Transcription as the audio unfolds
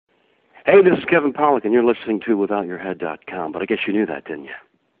Hey, this is Kevin Pollak, and you're listening to WithoutYourHead.com. But I guess you knew that, didn't you?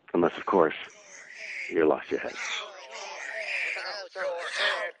 Unless, of course, you lost your head.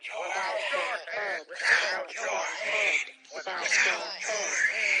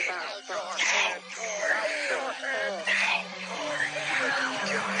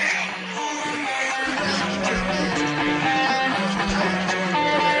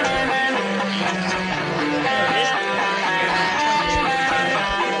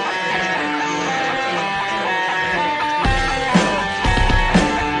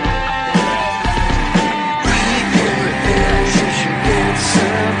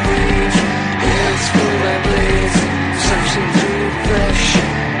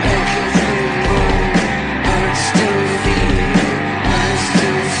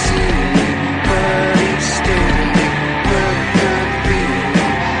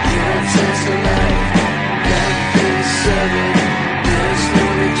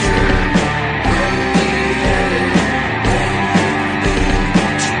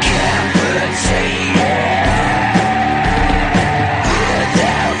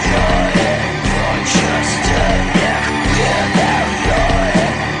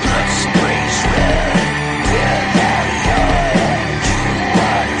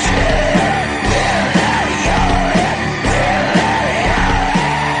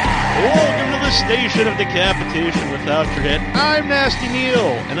 Of decapitation without your head. I'm Nasty Neil,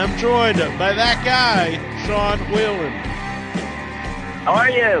 and I'm joined by that guy, Sean Whalen. How are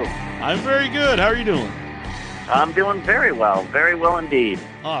you? I'm very good. How are you doing? I'm doing very well indeed.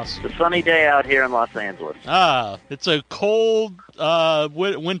 Awesome. It's a sunny day out here in Los Angeles. It's a cold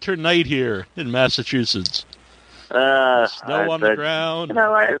winter night here in Massachusetts. Snow on the ground.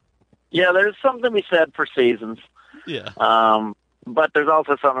 You know, there's something to be said for seasons. Yeah. But there's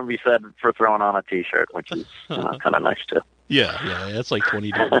also something to be said for throwing on a T-shirt, which is kind of nice too. Yeah, it's like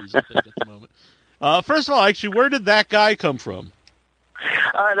 20 degrees I think, at the moment. First of all, actually, where did that guy come from?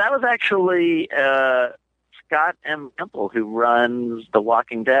 That was actually Scott M. Temple, who runs The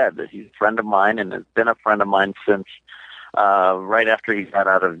Walking Dead. He's a friend of mine and has been a friend of mine since right after he got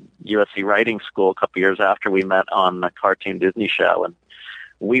out of USC Writing School a couple years after we met on the Cartoon Disney show. And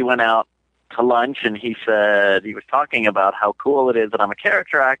we went out to lunch, and he said he was talking about how cool it is that I'm a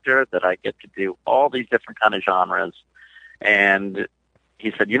character actor, that I get to do all these different kind of genres. And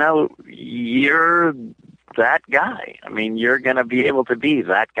he said, you're that guy. I mean, you're going to be able to be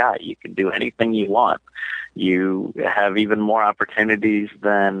that guy. You can do anything you want. You have even more opportunities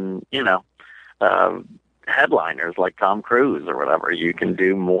than, headliners like Tom Cruise or whatever. You can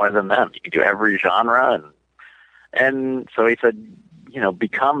do more than them. You can do every genre. And so he said,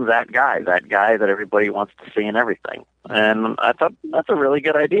 become that guy that everybody wants to see in everything. And I thought that's a really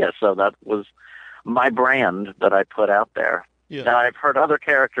good idea. So that was my brand that I put out there. Yeah. Now, I've heard other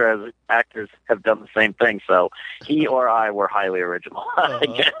character actors have done the same thing. So he or I were highly original, I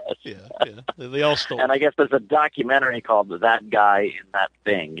guess. Yeah. They all stole. And I guess there's a documentary called That Guy in That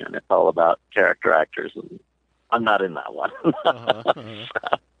Thing, and it's all about character actors. And I'm not in that one.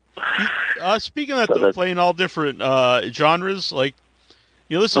 Speaking of that, playing all different genres, like,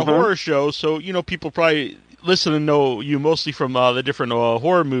 this is a horror show, so, people probably listen and know you mostly from the different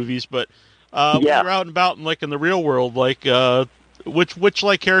horror movies, but when you're out and about in the real world, which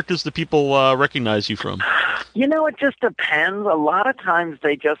characters do people recognize you from? It just depends. A lot of times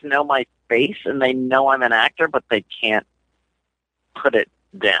they just know my face and they know I'm an actor, but they can't put it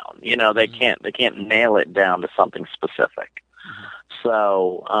down. They can't nail it down to something specific.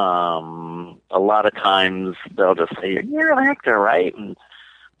 So a lot of times they'll just say, "You're an actor, right?" And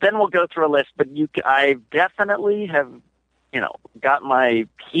then we'll go through a list. But I definitely have, got my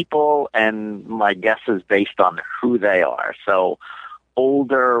people and my guesses based on who they are. So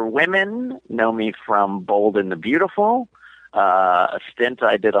older women know me from Bold and the Beautiful, a stint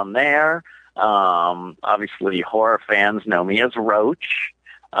I did on there. Obviously, horror fans know me as Roach.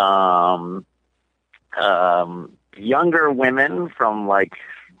 Younger women from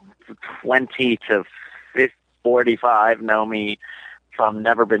 20 to 45 know me from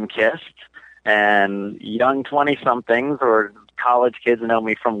Never Been Kissed, and young 20-somethings or college kids know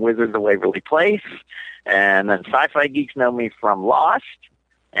me from Wizards of Waverly Place, and then sci-fi geeks know me from Lost,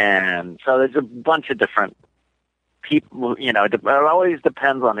 and so there's a bunch of different people. It always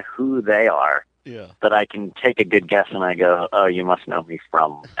depends on who they are. Yeah. That I can take a good guess and I go, oh, you must know me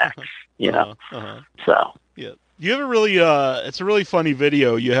from X. So. Yeah. You have a really, it's a really funny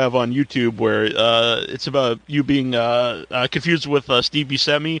video you have on YouTube where it's about you being confused with Steve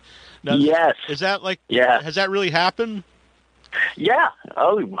Buscemi. Now, yes. Is that Yeah. Has that really happened? Yeah.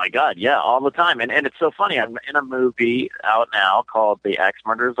 Oh my God. Yeah. All the time. And it's so funny. I'm in a movie out now called The Axe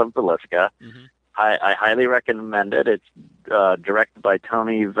Murders of Villisca. Mm-hmm. I highly recommend it. It's directed by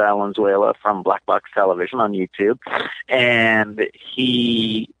Tony Valenzuela from Black Box Television on YouTube, and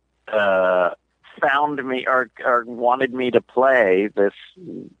he found me or wanted me to play this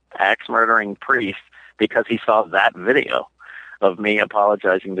axe murdering priest because he saw that video of me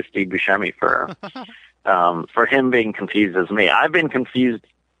apologizing to Steve Buscemi for him being confused as me. I've been confused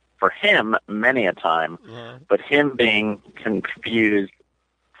for him many a time, but him being confused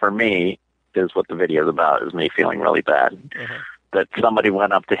for me is what the video is about, is me feeling really bad. That somebody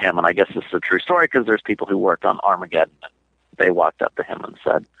went up to him, and I guess this is a true story because there's people who worked on Armageddon. They walked up to him and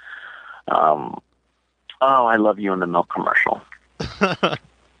said, oh, I love you in the milk commercial.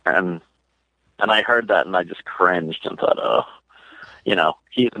 and I heard that, and I just cringed and thought, oh,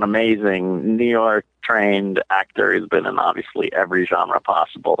 he's an amazing New York-trained actor. He's been in obviously every genre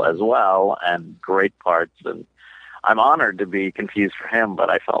possible as well, and great parts. And I'm honored to be confused for him,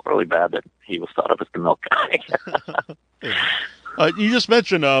 but I felt really bad that he was thought of as the milk guy. You just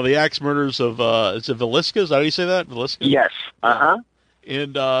mentioned the Axe Murders of, is it Villisca? Is that how you say that? Villisca? Yes. Uh-huh.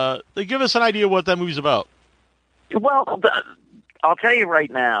 And they give us an idea what that movie's about. Well, I'll tell you right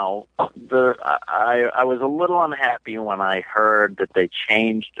now, I was a little unhappy when I heard that they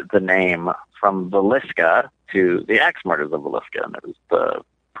changed the name from Villisca to The Axe Murders of Villisca, and it was the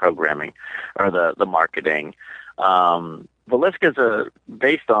programming or the marketing. Villisca is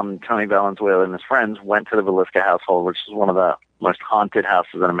based on Tony Valenzuela and his friends went to the Villisca household, which is one of the most haunted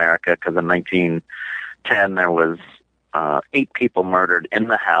houses in America, because in 1910 there was 8 people murdered in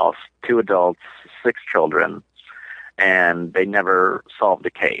the house, 2 adults, 6 children, and they never solved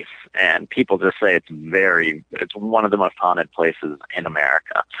the case. And people just say it's one of the most haunted places in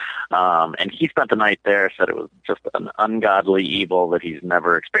America. And he spent the night there, said it was just an ungodly evil that he's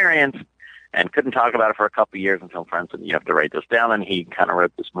never experienced, and couldn't talk about it for a couple of years until friends said, you have to write this down. And he kind of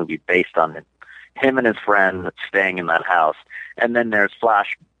wrote this movie based on it, him and his friend staying in that house. And then there's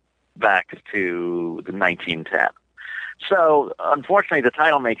flashbacks to the 1910. So, unfortunately, the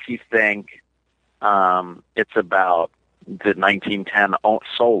title makes you think it's about the 1910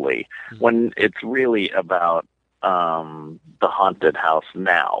 solely, when it's really about the haunted house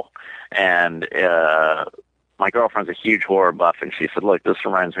now. And my girlfriend's a huge horror buff, and she said, look, this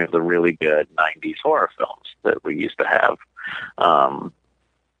reminds me of the really good 90s horror films that we used to have.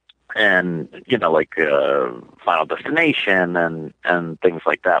 And, like Final Destination and things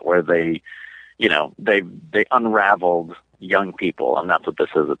like that, where they unraveled young people, and that's what this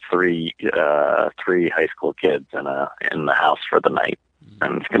is. It's three high school kids in the house for the night,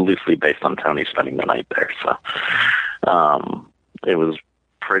 and it's loosely based on Tony spending the night there. So, it was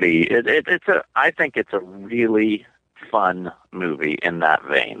pretty. I think it's a really fun movie in that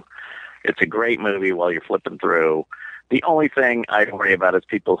vein. It's a great movie while you're flipping through. The only thing I worry about is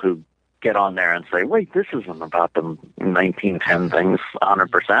people who get on there and say, wait, this isn't about the 1910 things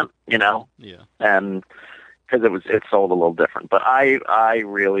 100%, Yeah. And because it's sold a little different. But I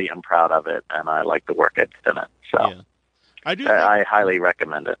really am proud of it, and I like the work I did in it. So yeah. I highly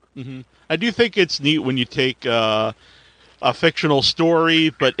recommend it. Mm-hmm. I do think it's neat when you take a fictional story,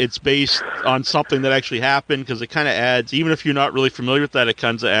 but it's based on something that actually happened, because it kind of adds, even if you're not really familiar with that, it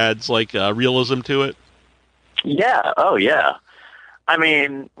kind of adds like realism to it. Yeah. Oh, yeah. I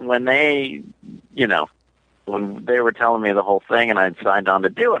mean, when they were telling me the whole thing and I'd signed on to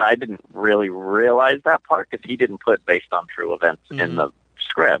do it, I didn't really realize that part, because he didn't put based on true events in the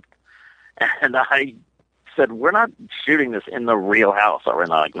script. And I said, we're not shooting this in the real house. Or we're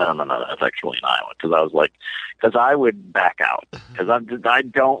not like, no, that's actually in Iowa. Because I would back out. Because I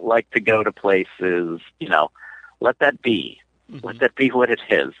don't like to go to places, let that be. Mm-hmm. Let that be what it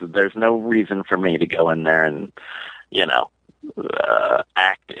is. There's no reason for me to go in there and,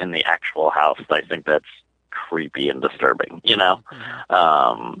 act in the actual house. I think that's creepy and disturbing,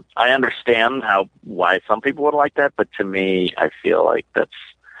 Mm-hmm. I understand why some people would like that, but to me, I feel like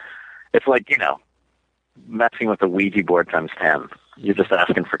it's like, messing with the Ouija board times 10. You're just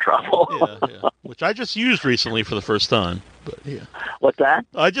asking for trouble. Yeah. Which I just used recently for the first time. But yeah. What's that?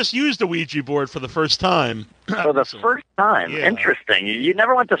 I just used a Ouija board for the first time. For the first time? Yeah. Interesting. You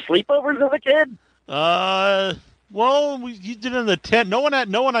never went to sleepovers as a kid? Well, you did in the tent. No one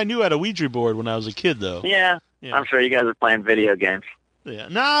I knew had a Ouija board when I was a kid, though. Yeah. I'm sure you guys are playing video games. Yeah.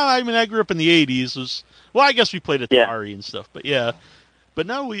 No, I mean, I grew up in the 80s. Well, I guess we played Atari and stuff, but yeah. But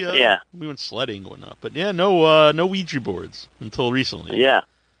no, we went sledding and whatnot. But yeah, no Ouija boards until recently. Yeah.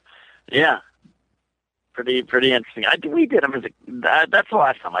 Pretty interesting. We did them that's the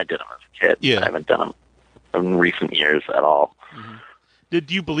last time I did them as a kid. Yeah. I haven't done them in recent years at all. Mm-hmm.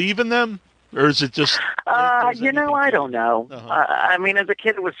 Did you believe in them? Or is it just... I don't know. Uh-huh. I mean, as a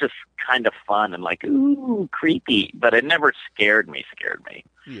kid, it was just kind of fun and like, ooh, creepy. But it never scared me.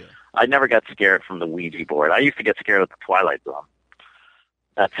 Yeah. I never got scared from the Ouija board. I used to get scared at the Twilight Zone.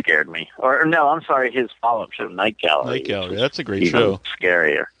 That scared me. Or, no, I'm sorry, his follow-up show, Night Gallery. Night Gallery, that's a great show.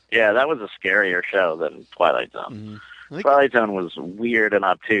 Scarier. Yeah, that was a scarier show than Twilight Zone. Mm-hmm. Twilight Zone was weird and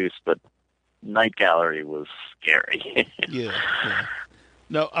obtuse, but Night Gallery was scary. Yeah.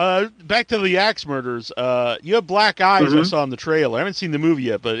 Now, back to the axe murders. You have black eyes. Mm-hmm. I saw in the trailer. I haven't seen the movie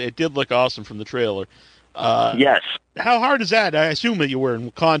yet, but it did look awesome from the trailer. Yes. How hard is that? I assume that you're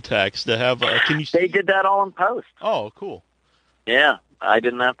wearing contacts to have. Can you? They did that all in post. Oh, cool. Yeah, I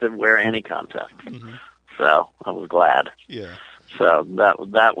didn't have to wear any contacts, Mm-hmm. so I was glad. Yeah. So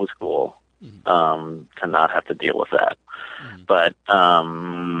that was cool. Mm-hmm. To not have to deal with that. Mm-hmm. But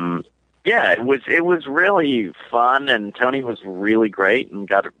yeah, it was really fun, and Tony was really great and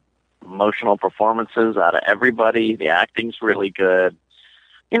got emotional performances out of everybody. The acting's really good.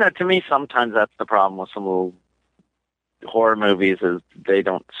 You know, to me, sometimes that's the problem with some little horror movies is they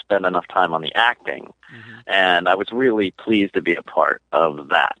don't spend enough time on the acting. Mm-hmm. And I was really pleased to be a part of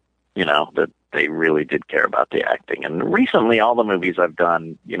that, you know, that they really did care about the acting. And recently, all the movies I've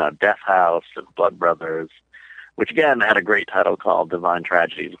done, you know, Death House and Blood Brothers, which again had a great title called Divine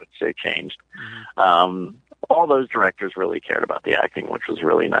Tragedies, which they changed. Mm-hmm. All those directors really cared about the acting, which was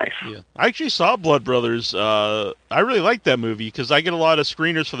really nice. Yeah, I actually saw Blood Brothers. I really liked that movie because I get a lot of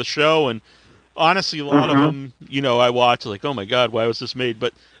screeners for the show, and honestly, a lot of them, you know, I watch like, oh my god, why was this made?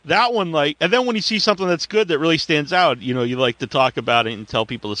 But that one, like, and then when you see something that's good that really stands out, you know, you like to talk about it and tell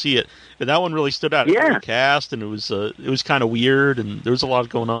people to see it. And that one really stood out. It was cast, and it was kind of weird, and there was a lot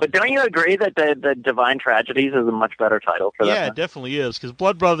going on. But don't you agree that the Divine Tragedies is a much better title for that? Yeah, it definitely is, because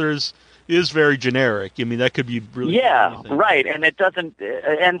Blood Brothers is very generic. I mean, that could be really... Yeah, right, and it doesn't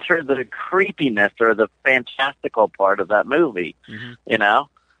enter the creepiness or the fantastical part of that movie, you know?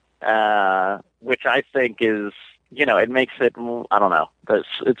 Which I think is, you know, it makes it, I don't know,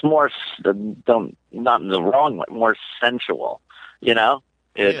 it's more, not in the wrong way, more sensual, you know?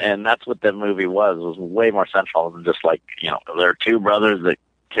 And that's what the movie was way more sensual than just like, you know, there are two brothers that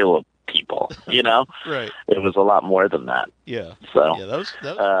kill people, you know? Right. It was a lot more than that. Yeah. So, yeah, that was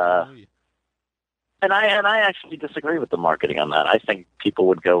and I actually disagree with the marketing on that. I think people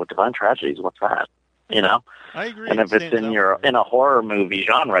would go with Divine Tragedies. What's that? You know? I agree. And if it's in a horror movie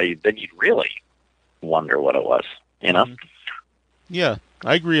genre, then you'd really wonder what it was, you know? Yeah,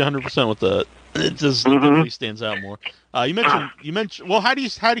 I agree 100% with that. It just definitely stands out more. You mentioned. Well,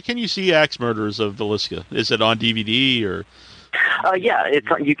 can you see Axe Murders of Villisca? Is it on DVD or? Yeah,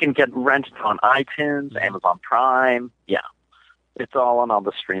 you can get rented on iTunes, Amazon Prime. Yeah, it's all on all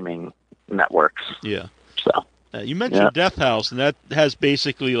the streaming networks. Yeah. So you mentioned Death House, and that has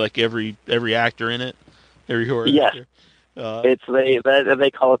basically like every actor in it, every horror actor. It's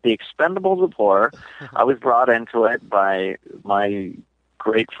they call it the Expendables of horror. I was brought into it by my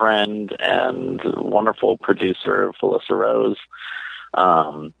great friend and wonderful producer, Felissa Rose.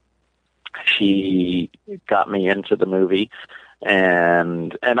 She got me into the movie,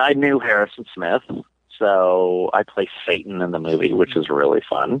 and I knew Harrison Smith, so I play Satan in the movie, which is really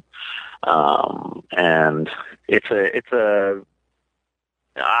fun. And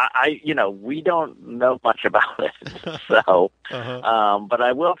we don't know much about it, so, but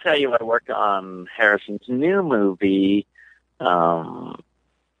I will tell you I worked on Harrison's new movie, Garlic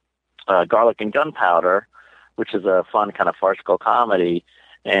and Gunpowder, which is a fun kind of farcical comedy,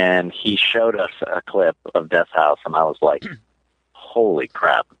 and he showed us a clip of Death House, and I was like, holy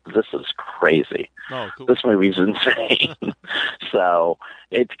crap, this is crazy. Oh, cool. This movie's insane. So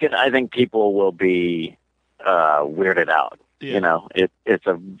it's good. I think people will be weirded out. Yeah. You know, it's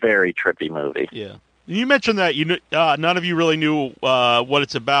a very trippy movie. Yeah. You mentioned that none of you really knew what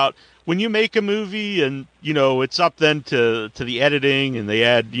it's about. When you make a movie and, you know, it's up then to the editing and they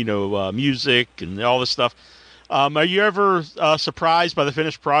add, you know, music and all this stuff, are you ever surprised by the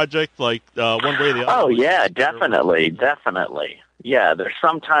finished project, like one way or the other? Oh, yeah, definitely. Yeah, there's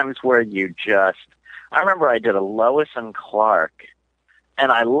some times where I remember I did a Lois and Clark,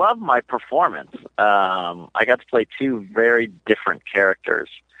 and I love my performance. I got to play two very different characters,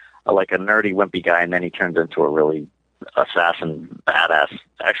 like a nerdy, wimpy guy, and then he turns into a really assassin, badass,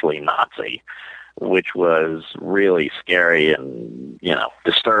 actually Nazi, which was really scary and, you know,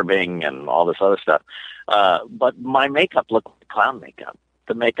 disturbing and all this other stuff. But my makeup looked like clown makeup.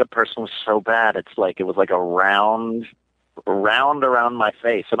 The makeup person was so bad, it was like a round around my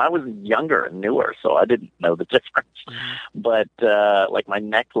face, and I was younger and newer, so I didn't know the difference. But like my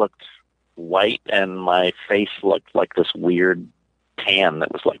neck looked white, and my face looked like this weird tan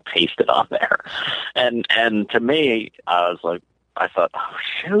that was like pasted on there. And to me, I thought, oh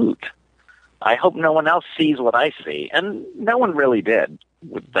shoot, I hope no one else sees what I see. And no one really did,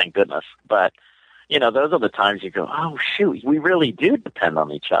 thank goodness. But, those are the times you go, oh shoot, we really do depend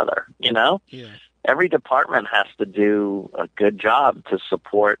on each other, Yeah. Every department has to do a good job to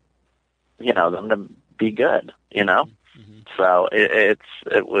support, them to be good, Mm-hmm. So it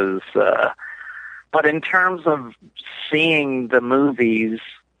was, but in terms of seeing the movies,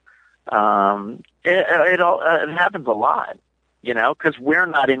 it happens a lot, because we're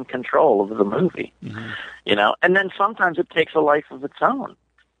not in control of the movie, Mm-hmm. and then sometimes it takes a life of its own.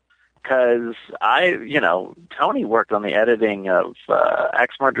 Because Tony worked on the editing of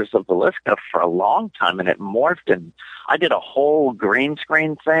Axe Murders of the Liska for a long time, and it morphed, and I did a whole green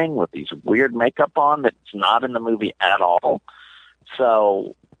screen thing with these weird makeup on that's not in the movie at all.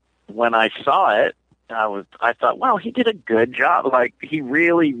 So when I saw it, I thought, wow, he did a good job. Like, he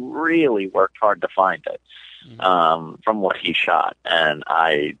really, really worked hard to find it from what he shot, and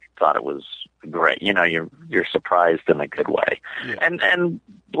I thought it was great. You're surprised in a good way. Yeah. And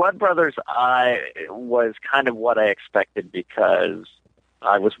Blood Brothers, I was kind of what I expected, because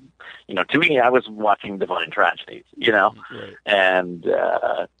I was, to me, I was watching Divine Tragedies, Right. and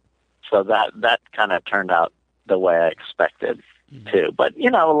so that kind of turned out the way I expected too. But a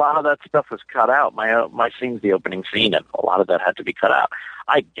lot of that stuff was cut out. My scene's the opening scene, and a lot of that had to be cut out.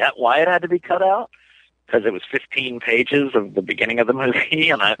 I get why it had to be cut out, because it was 15 pages of the beginning of the movie,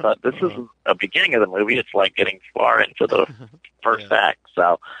 and I thought, this is a beginning of the movie. It's like getting far into the first act.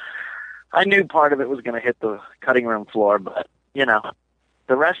 So I knew part of it was going to hit the cutting room floor, but,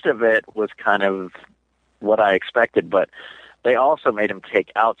 the rest of it was kind of what I expected. But they also made him take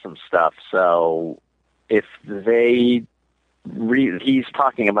out some stuff. So if he's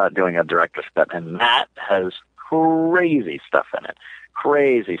talking about doing a director's cut, and that has crazy stuff in it.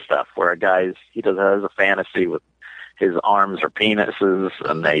 Crazy stuff where he has a fantasy with his arms are penises,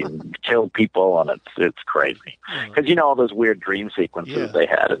 and they kill people, and it's crazy. Because all those weird dream sequences they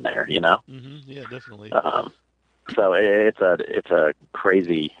had in there, Mm-hmm. Yeah, definitely. So it's a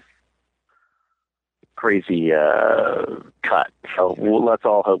crazy cut. So let's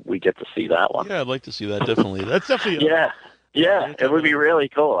all hope we get to see that one. Yeah, I'd like to see that, definitely. That's definitely yeah, it would be really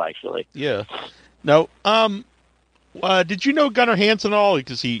cool, actually. Yeah. Now, did you know Gunnar Hansen at all?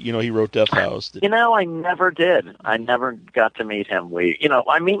 Because he wrote Death House. I never did. I never got to meet him.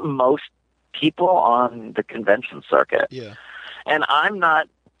 I meet most people on the convention circuit. Yeah. And I'm not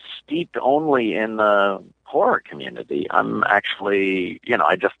steeped only in the horror community. I'm actually,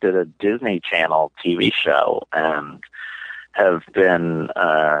 I just did a Disney Channel TV show and have been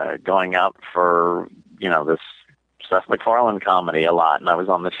going out for, this Seth MacFarlane comedy a lot, and I was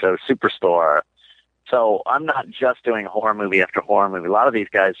on the show Superstore. So I'm not just doing horror movie after horror movie. A lot of these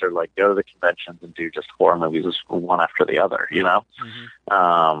guys are like, go to the conventions and do just horror movies one after the other,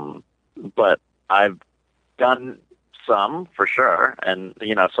 Mm-hmm. But I've done some for sure. And,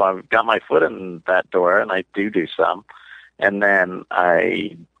 so I've got my foot in that door, and I do some. And then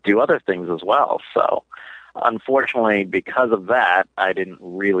I do other things as well. So unfortunately, because of that, I didn't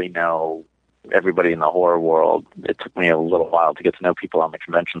really know everybody in the horror world. It took me a little while to get to know people on the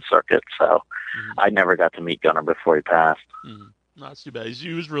convention circuit, so I never got to meet Gunnar before he passed. Mm-hmm. No, that's too bad.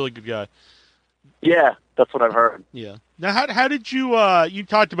 He was a really good guy. Yeah, that's what I've heard. Yeah. Now, how did you you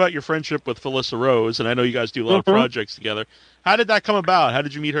talked about your friendship with Felissa Rose, and I know you guys do a lot of projects together. How did that come about? How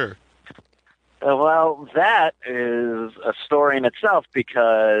did you meet her? Well, that is a story in itself,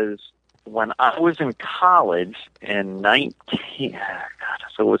 because when I was in college in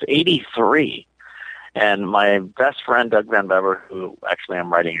 83, and my best friend, Doug Van Bever, who actually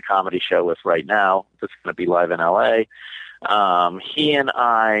I'm writing a comedy show with right now, that's going to be live in L.A., he and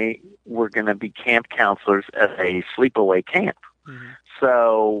I were going to be camp counselors at a sleepaway camp. Mm-hmm.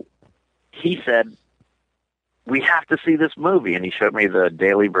 So he said, we have to see this movie. And he showed me the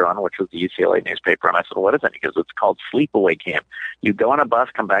Daily Bruin, which was the UCLA newspaper. And I said, what is it? He goes, it's called Sleepaway Camp. You go on a bus,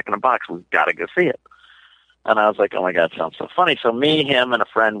 come back in a box. We've got to go see it. And I was like, oh my God, sounds so funny. So me, him, and a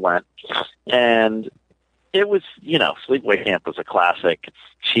friend went, and it was, Sleepaway Camp was a classic. It's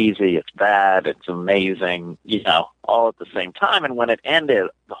cheesy, it's bad, it's amazing, all at the same time. And when it ended,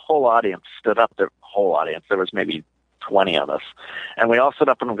 the whole audience stood up. The whole audience, there was maybe 20 of us. And we all stood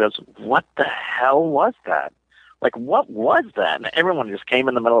up and goes, what the hell was that? Like, what was that? And everyone just came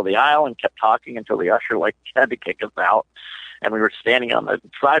in the middle of the aisle and kept talking until the usher, had to kick us out. And we were standing on the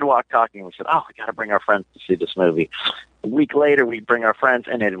sidewalk talking. We said, oh, we got to bring our friends to see this movie. A week later, we bring our friends,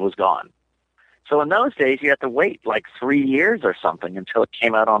 and it was gone. So in those days, you had to wait 3 years or something until it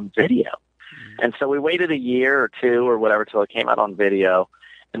came out on video. And so we waited a year or two or whatever till it came out on video,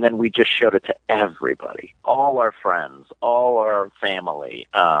 and then we just showed it to everybody, all our friends, all our family.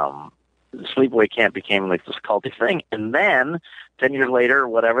 Sleepaway Camp became like this culty thing. And then 10 years later,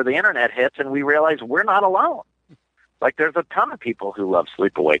 whatever, the internet hits, and we realize we're not alone. Like, there's a ton of people who love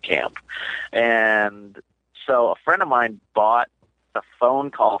Sleepaway Camp. And so a friend of mine bought a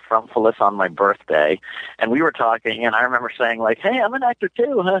phone call from Phyllis on my birthday, and we were talking, and I remember saying, like, hey, I'm an actor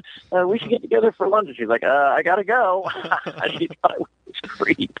too, huh? We should get together for lunch. And she's like, I gotta go. She thought I was a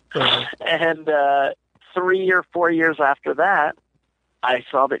creep. And 3 or 4 years after that, I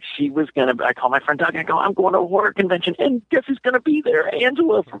saw that she was I called my friend Doug, and I go, I'm going to a horror convention, and guess who's going to be there?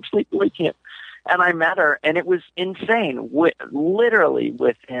 Angela from Sleepaway Camp. And I met her, and it was insane. Literally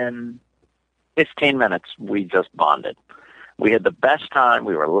within 15 minutes, we just bonded. We had the best time.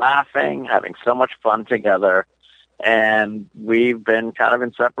 We were laughing, having so much fun together, and we've been kind of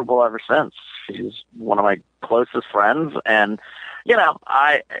inseparable ever since. She's one of my closest friends, and you know,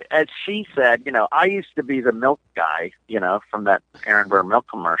 as she said, you know, I used to be the milk guy, you know, from that Aaron Burr milk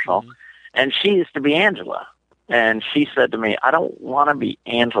commercial, and she used to be Angela. And she said to me, I don't want to be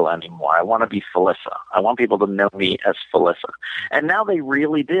Angela anymore. I want to be Felissa. I want people to know me as Felissa. And now they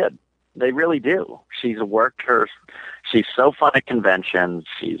really did. They really do. She's so fun at conventions.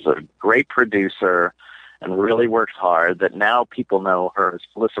 She's a great producer and really works hard, that now people know her as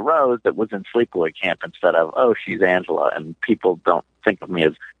Felissa Rose that was in Sleepaway Camp instead of, oh, she's Angela, and people don't think of me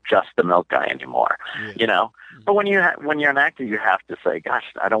as just the milk guy anymore, you know? But when you're an actor, you have to say, gosh,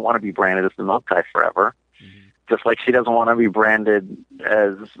 I don't want to be branded as the milk guy forever, just like she doesn't want to be branded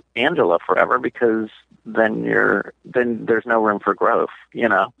as Angela forever, because then there's no room for growth, you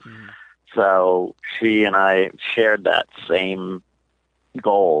know? So she and I shared that same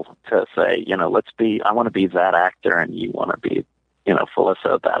goal to say, you know, I want to be that actor, and you want to be, you know,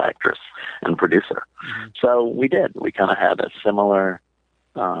 Felissa, that actress and producer. So we did. We kind of had a similar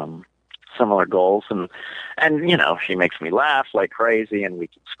goals, and you know, she makes me laugh like crazy, and we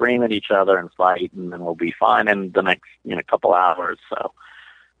can scream at each other and fight, and then we'll be fine in the next, you know, couple hours. So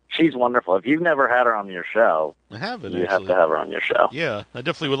she's wonderful. If you've never had her on your show, I haven't. You have to have her on your show. Yeah, I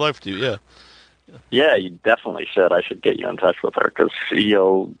definitely would love to. Yeah. Yeah, you definitely should. I should get you in touch with her, because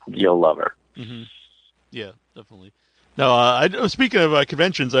you'll love her. Yeah, definitely. Now, speaking of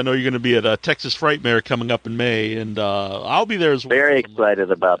conventions, I know you're going to be at Texas Frightmare coming up in May, and I'll be there as well. Very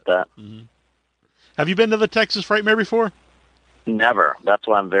excited about that. Have you been to the Texas Frightmare before? Never. That's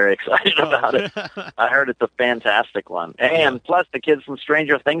why I'm very excited about it. I heard it's a fantastic one. And plus, the kids from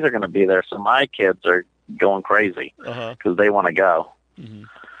Stranger Things are going to be there, so my kids are going crazy because they want to go.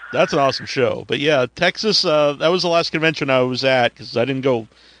 That's an awesome show. But yeah, Texas, that was the last convention I was at, because I didn't go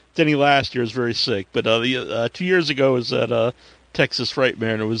to any last year. I was very sick. But 2 years ago I was at Texas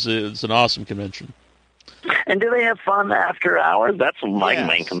Frightmare, and it was an awesome convention. And do they have fun after hours? That's my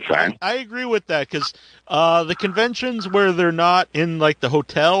main concern. I agree with that, because the conventions where they're not in, like, the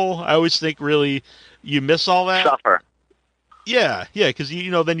hotel, I always think really you miss all that. Suffer. Yeah, because,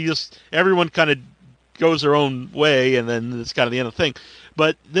 you know, then everyone kind of goes their own way, and then it's kind of the end of the thing.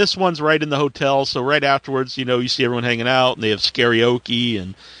 But this one's right in the hotel, so right afterwards, you know, you see everyone hanging out, and they have karaoke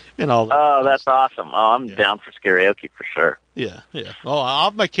and all that. Oh, that's awesome. Oh, I'm down for karaoke for sure. Yeah. Oh, I'll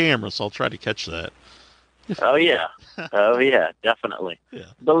have my camera, so I'll try to catch that. Oh, yeah. Definitely. Yeah.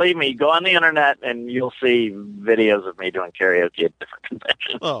 Believe me, go on the internet, and you'll see videos of me doing karaoke at different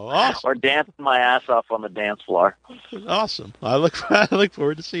conventions. Oh, awesome. Or dancing my ass off on the dance floor. Awesome. I look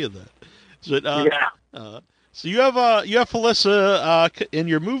forward to seeing that. So you have Felissa in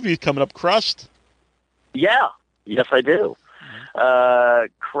your movie coming up, Crust? Yeah. Yes, I do.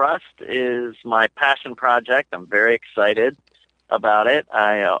 Crust is my passion project. I'm very excited about it.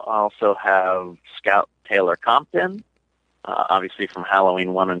 I also have Scout Taylor Compton, obviously from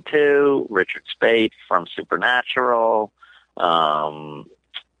Halloween 1 and 2, Richard Speight from Supernatural, Jason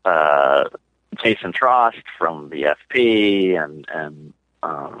Trost from the FP, and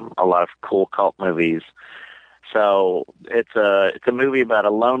a lot of cool cult movies. So it's a movie about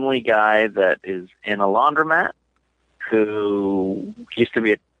a lonely guy that is in a laundromat who used to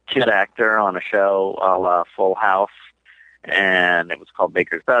be a kid actor on a show a la Full House, and it was called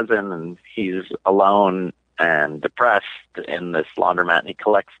Baker's Dozen, and he's alone and depressed in this laundromat, and he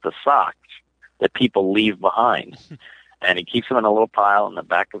collects the socks that people leave behind. And he keeps them in a little pile in the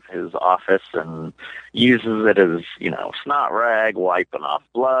back of his office and uses it as, you know, snot rag, wiping off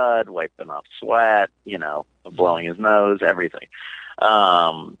blood, wiping off sweat, you know, blowing his nose, everything.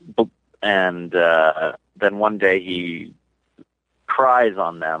 Then one day he cries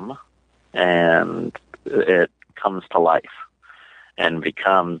on them, and it comes to life. and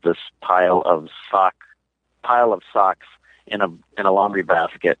becomes this pile of socks in a laundry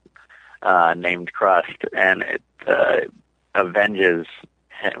basket named Crust, and it avenges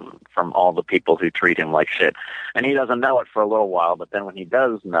him from all the people who treat him like shit. And he doesn't know it for a little while, but then when he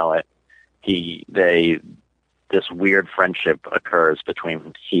does know it, this weird friendship occurs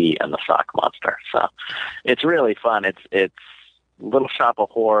between he and the sock monster. So it's really fun. It's Little Shop of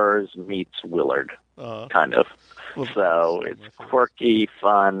Horrors meets Willard, kind of. So it's quirky,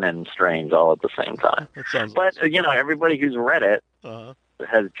 fun, and strange all at the same time. But, everybody who's read it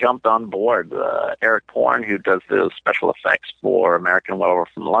has jumped on board. Eric Porn, who does the special effects for American Werewolf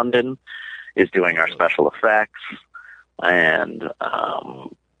from London, is doing our special effects. And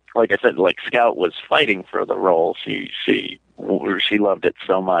like I said, Scout was fighting for the role. She loved it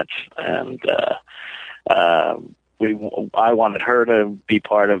so much, and I wanted her to be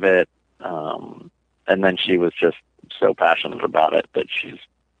part of it. And then she was just so passionate about it that she's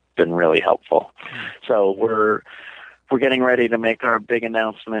been really helpful. So we're getting ready to make our big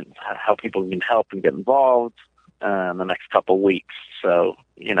announcement, how people can help and get involved in the next couple weeks. So,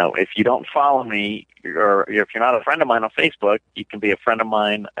 if you don't follow me, or if you're not a friend of mine on Facebook, you can be a friend of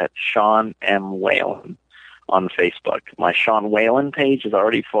mine at Sean M. Whalen on Facebook. My Sean Whalen page is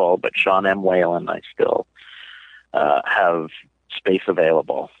already full, but Sean M. Whalen, I still have space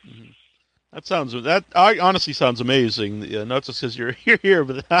available. That honestly sounds amazing. Not just because you're here,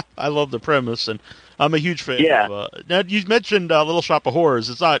 but I love the premise, and I'm a huge fan. Yeah. Now you mentioned Little Shop of Horrors.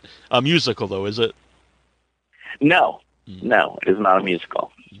 It's not a musical, though, is it? No, it is not a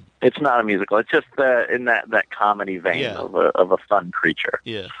musical. It's not a musical. It's just in that comedy vein of a fun creature.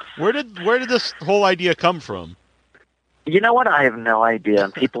 Yeah. Where did this whole idea come from? You know what? I have no idea,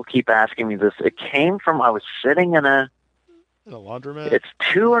 and people keep asking me this. It came from, I was sitting in a laundromat? It's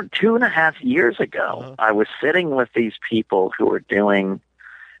 2.5 years ago. I was sitting with these people who were doing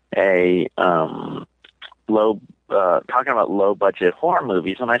a talking about low budget horror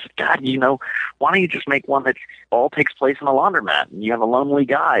movies, and I said, God, why don't you just make one that all takes place in a laundromat, and you have a lonely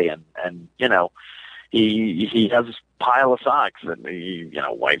guy, and he has this pile of socks, and he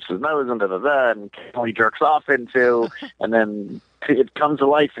wipes his nose and and he jerks off into, and then it comes to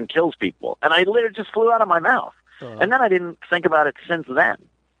life and kills people, and I literally just flew out of my mouth. And then I didn't think about it since then.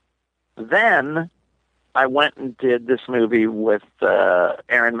 Then I went and did this movie with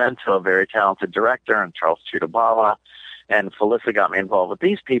Aaron Mento, a very talented director, and Charles Chudabala, and Felissa got me involved with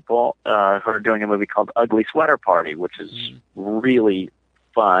these people who are doing a movie called Ugly Sweater Party, which is really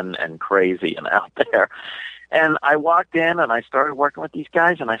fun and crazy and out there. And I walked in and I started working with these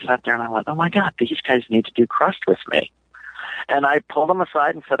guys, and I sat there and I went, oh my God, these guys need to do Crust with me. And I pulled them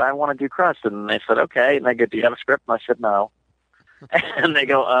aside and said, I want to do Crust. And they said, okay. And they go, do you have a script? And I said, no. And they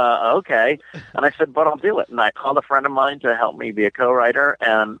go, okay. And I said, but I'll do it. And I called a friend of mine to help me be a co-writer,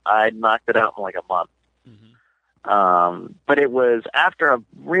 and I knocked it out in like a month. But it was after a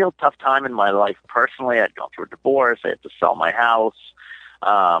real tough time in my life personally. I'd gone through a divorce. I had to sell my house.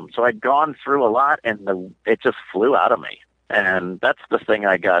 So I'd gone through a lot, and it just flew out of me. And that's the thing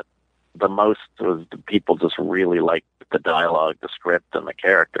I got the most, was the people just really liked the dialogue, the script, and the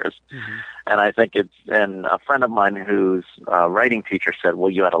characters. And I think and a friend of mine who's a writing teacher said, well,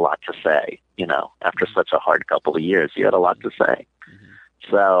 you had a lot to say, after such a hard couple of years, you had a lot to say.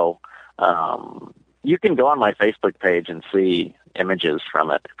 So you can go on my Facebook page and see images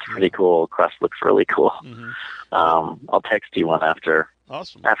from it. It's pretty cool. Crust looks really cool. I'll text you one after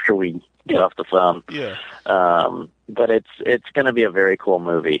we get off the phone. But it's going to be a very cool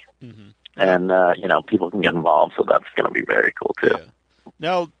movie. And people can get involved, so that's going to be very cool too.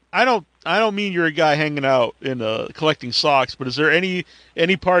 Now, I don't mean you're a guy hanging out in collecting socks, but is there any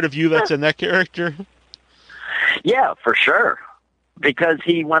part of you that's in that character? Yeah, for sure. Because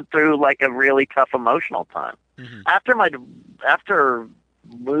he went through like a really tough emotional time. After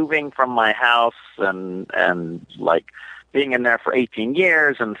moving from my house and like being in there for 18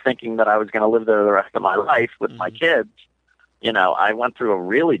 years and thinking that I was going to live there the rest of my life with my kids, I went through a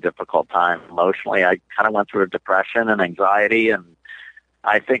really difficult time emotionally. I kind of went through a depression and anxiety, and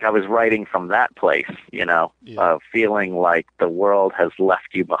I think I was writing from that place, feeling like the world has left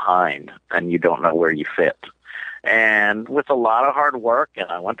you behind and you don't know where you fit. And with a lot of hard work, and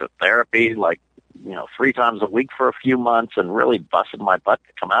I went to therapy 3 times a week for a few months and really busted my butt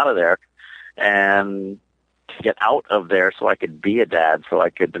to come out of there and to get out of there so I could be a dad, so I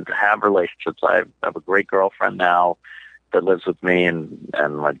could have relationships. I have a great girlfriend now that lives with me, and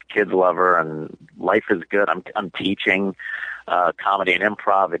my kids love her, and life is good. I'm teaching comedy and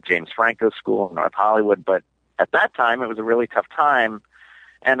improv at James Franco School in North Hollywood, but at that time it was a really tough time,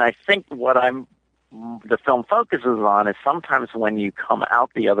 and I think what I'm the film focuses on is sometimes when you come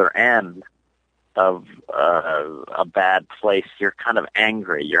out the other end of a bad place, you're kind of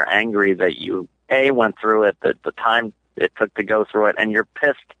angry. You're angry that you, went through it, that the time it took to go through it, and you're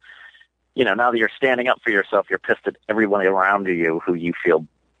pissed. Now that you're standing up for yourself, you're pissed at everyone around you who you feel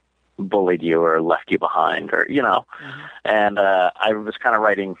bullied you or left you behind, or, Mm-hmm. And I was kind of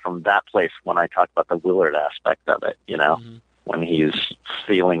writing from that place when I talked about the Willard aspect of it, Mm-hmm. When he's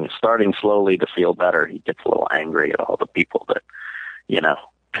starting slowly to feel better, he gets a little angry at all the people that,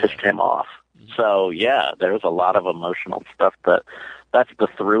 pissed him off. Mm-hmm. So, yeah, there's a lot of emotional stuff that's the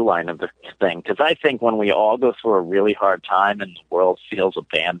through line of the thing. Because I think when we all go through a really hard time and the world feels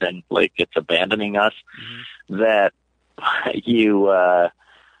abandoned, like it's abandoning us, Mm-hmm. that you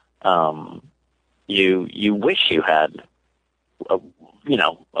wish you had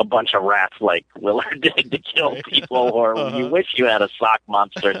a bunch of rats like Willard did to kill people, or you wish you had a sock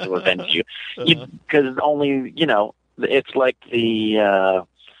monster to avenge you. Because only, it's like the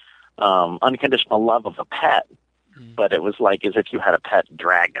unconditional love of a pet. But it was like as if you had a pet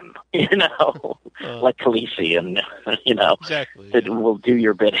dragon, like Khaleesi, and, exactly, it will do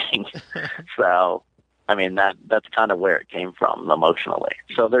your bidding. So, I mean, that's kind of where it came from emotionally.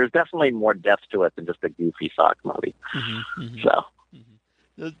 So there's definitely more depth to it than just a goofy sock movie. Mm-hmm, mm-hmm. So.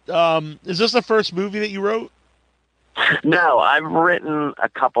 Is this the first movie that you wrote? No, I've written a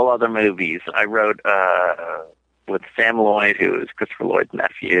couple other movies. I wrote with Sam Lloyd, who is Christopher Lloyd's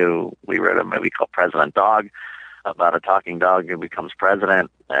nephew. We wrote a movie called President Dog, about a talking dog who becomes president,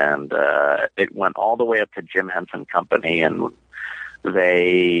 and it went all the way up to Jim Henson Company, and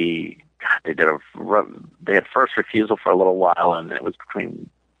they had first refusal for a little while, and it was between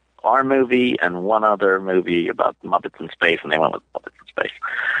our movie and one other movie about Muppets in Space, and they went with Muppets in Space.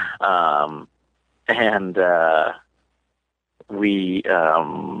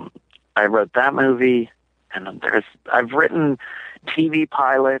 I wrote that movie, and I've written TV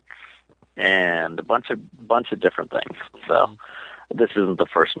pilots and a bunch of different things. So this isn't the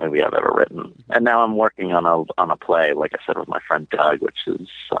first movie I've ever written, and now I'm working on a play, like I said, with my friend Doug, which is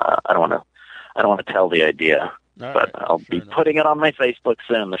I don't want to tell the idea. All but right, I'll be putting it on my Facebook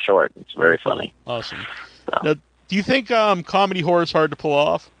soon, the short. It's very funny. Awesome. So. Now, do you think comedy horror is hard to pull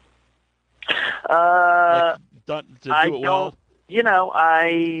off? I well?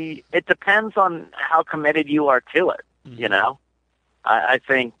 don't, it depends on how committed you are to it, Mm-hmm. I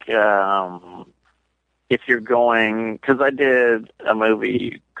think if you're going, because I did a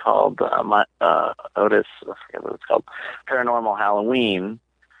movie called Otis, I forget what it's called, Paranormal Halloween,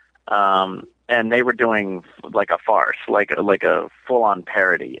 and they were doing like a farce, like a full-on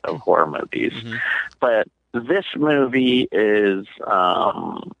parody of horror movies. Mm-hmm. But this movie is,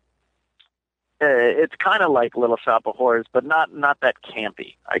 it's kind of like Little Shop of Horrors, but not that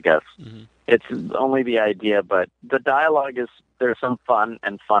campy, I guess. Mm-hmm. It's only the idea, but the dialogue there's some fun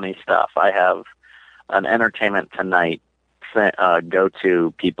and funny stuff. I have an Entertainment Tonight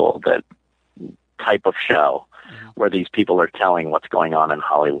go-to people that type of show where these people are telling what's going on in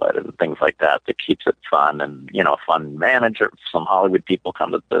Hollywood and things like that keeps it fun. And, a fun manager, some Hollywood people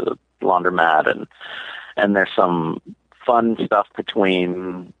come to the laundromat, and there's some fun stuff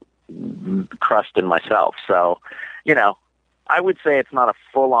between Crust and myself. So, I would say it's not a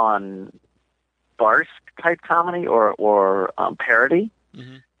full-on farce type comedy or parody,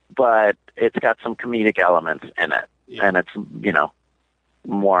 mm-hmm. but it's got some comedic elements in it. Yeah. And it's,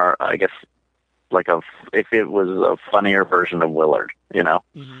 more, I guess, like if it was a funnier version of Willard,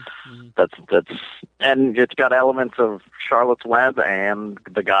 Mm-hmm. Mm-hmm. That's and it's got elements of Charlotte's Web and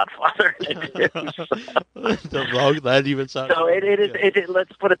The Godfather. That even sounds. So it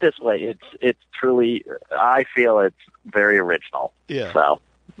let's put it this way: it's truly, I feel it's very original. Yeah. So.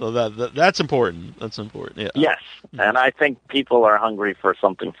 Well, that's important. That's important. Yeah. Yes, and I think people are hungry for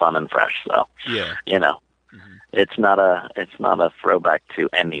something fun and fresh. So. Yeah. Mm-hmm. It's not a throwback to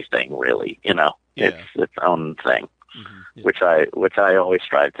anything really. It's its own thing, mm-hmm. Yeah. which I always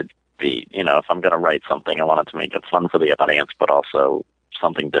strive to be. If I'm going to write something, I want it to make it fun for the audience, but also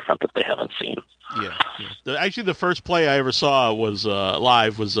something different that they haven't seen. Yeah. Actually, the first play I ever saw was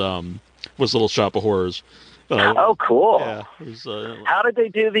live was Little Shop of Horrors. Oh, cool! Yeah. It was, how did they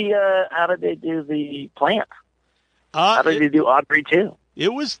do the plant? How did they do Audrey too?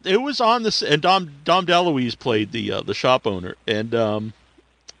 It was on this, and Dom DeLuise played the shop owner, and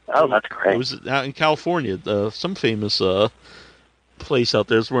that's great. It was out in California, some famous place out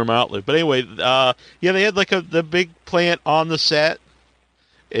there is where my outlet. But anyway, they had like the big plant on the set,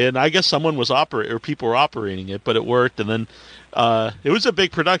 and I guess someone was people were operating it, but it worked. And then it was a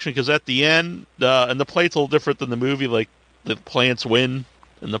big production because at the end, and the play's a little different than the movie. Like the plants win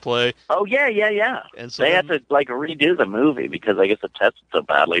in the play. Oh yeah. And so they had to like redo the movie because I guess it tested so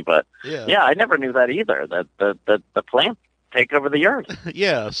badly. But yeah, I never knew that either. That the plants take over the earth.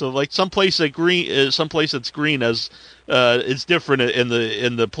 Yeah, so like someplace that's green as it's different in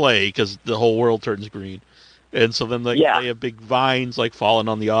the play because the whole world turns green. And so then they have big vines like falling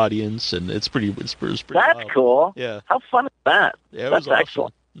on the audience, and it's pretty. It's pretty That's wild. cool. Yeah. How fun is that? Yeah, That's awesome.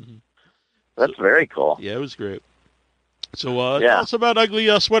 excellent. Mm-hmm. That's very cool. Yeah, it was great. So tell us about Ugly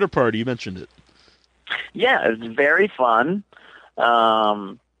Sweater Party. You mentioned it. Yeah, it was very fun.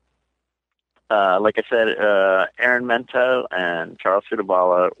 Like I said, Aaron Mento and Charles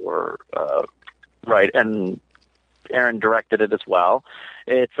Fudabala were right, and Aaron directed it as well.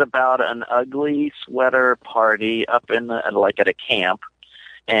 It's about an ugly sweater party up in like at a camp,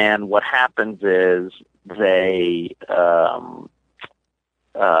 and what happens is they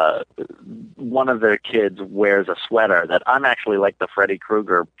one of their kids wears a sweater that I'm actually like the Freddy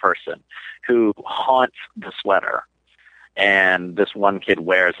Krueger person who haunts the sweater, and this one kid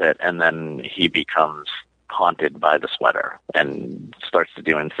wears it, and then he becomes haunted by the sweater and starts to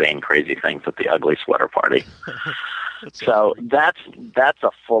do insane, crazy things at the ugly sweater party. So that's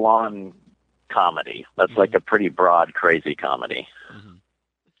a full-on comedy. That's like a pretty broad, crazy comedy. Mm-hmm.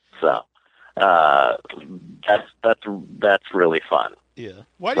 So that's really fun. Yeah.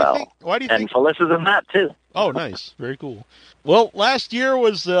 Why do you think? And Felicia's in that too. Oh, nice. Very cool. Well, last year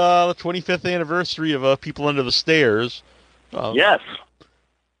was the 25th anniversary of People Under the Stairs. Yes.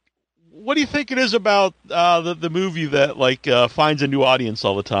 What do you think it is about the movie that like finds a new audience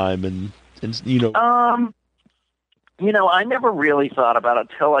all the time, and you know? I never really thought about it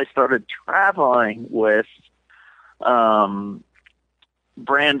until I started traveling with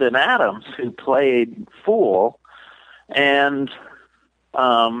Brandon Adams, who played Fool, and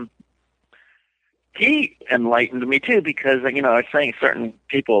he enlightened me too, because I was saying certain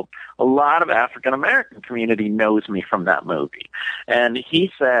people, a lot of African American community knows me from that movie, and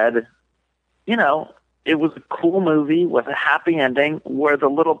he said, it was a cool movie with a happy ending where the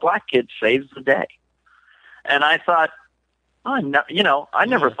little black kid saves the day. And I thought, I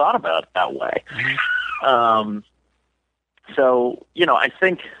never thought about it that way. So, I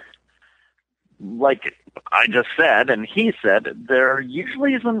think, like I just said, and he said, there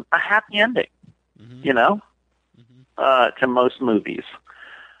usually isn't a happy ending, to most movies,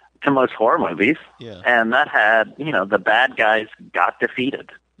 to most horror movies. Yeah. And that had, the bad guys got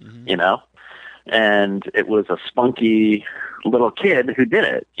defeated, and it was a spunky little kid who did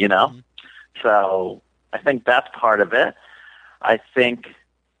it, So I think that's part of it. I think,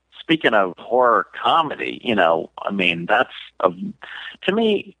 speaking of horror comedy, that's, to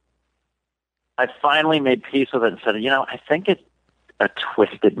me, I finally made peace with it and said, I think it's a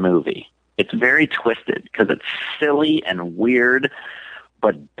twisted movie. It's very twisted because it's silly and weird,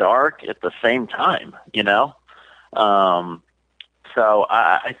 but dark at the same time, So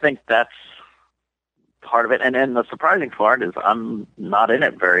I think that's part of it. And then the surprising part is I'm not in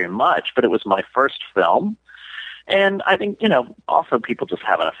it very much, but it was my first film. And I think, also people just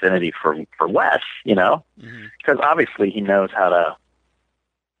have an affinity for Wes, because obviously he knows how to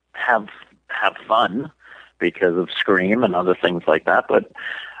have fun because of Scream and other things like that. But,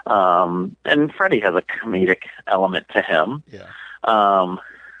 and Freddy has a comedic element to him. Yeah.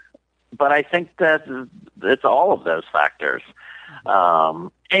 But I think that it's all of those factors.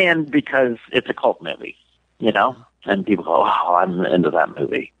 And because it's a cult movie, and people go, oh, I'm into that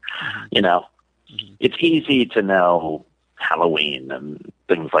movie, It's easy to know Halloween and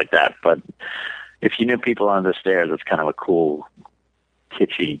things like that, but if you knew People Under the Stairs, it's kind of a cool,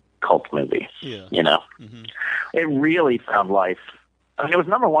 kitschy cult movie, It really found life. I mean, it was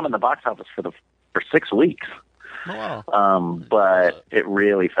number one in the box office for 6 weeks. Oh, wow. But it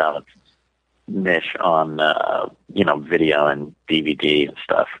really found its niche on, video and DVD and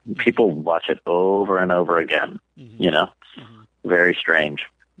stuff. People watch it over and over again, Very strange.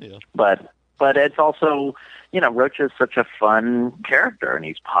 Yeah. But it's also, Roach is such a fun character, and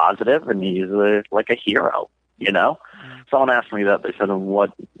he's positive, and he's like a hero, Someone asked me that. They said,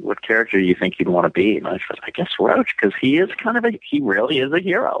 what character do you think you'd want to be? And I said, I guess Roach, because he is he really is a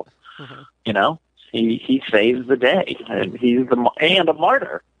hero, He saves the day, and he's and a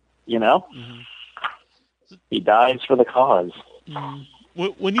martyr, He dies for the cause.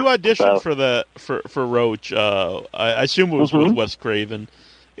 When you auditioned for Roach, I assume it was with Wes Craven,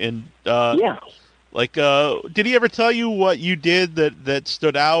 and yeah. Like, did he ever tell you what you did that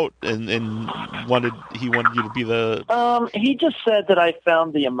stood out and he wanted you to be the? He just said that I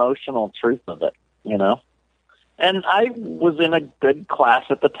found the emotional truth of it, And I was in a good class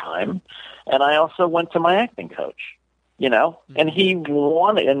at the time, and I also went to my acting coach, you know? And he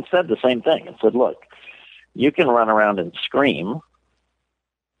wanted and said the same thing and said, look, you can run around and scream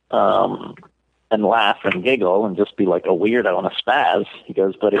and laugh and giggle and just be like a weirdo and a spaz. He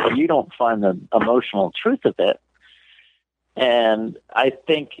goes, but if you don't find the emotional truth of it, and I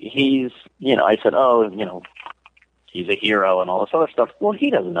think he's, you know, I said, oh, you know, he's a hero and all this other stuff. Well,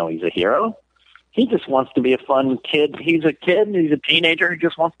 he doesn't know he's a hero. He just wants to be a fun kid. He's a kid. He's a teenager who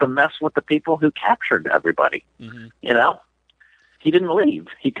just wants to mess with the people who captured everybody. Mm-hmm. You know? He didn't leave.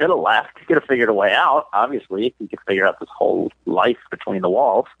 He could have left. He could have figured a way out, obviously, if he could figure out this whole life between the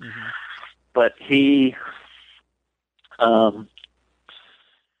walls. Mm-hmm. But he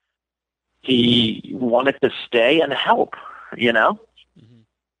wanted to stay and help, you know? Mm-hmm.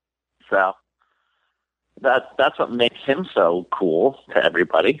 So that's what makes him so cool to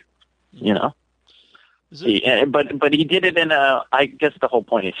everybody, mm-hmm. you know? But he did it in I guess the whole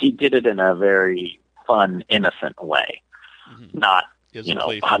point is he did it in a very fun, innocent way. Mm-hmm. Not, you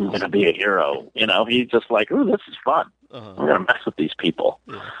know, I'm going to be a hero. You know, he's just like, ooh, this is fun. Uh-huh. I'm going to mess with these people,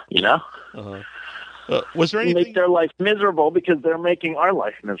 you know? Uh-huh. Was there anything... Make their life miserable because they're making our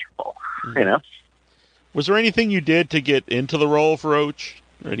life miserable, mm-hmm. you know? Was there anything you did to get into the role for Roach?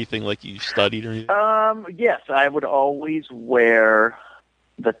 Or anything like you studied or anything? Yes, I would always wear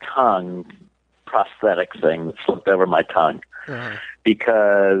the tongue prosthetic thing that slipped over my tongue. Uh-huh.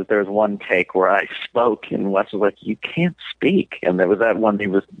 Because there was one take where I spoke and Wes was like, you can't speak. And there was that one,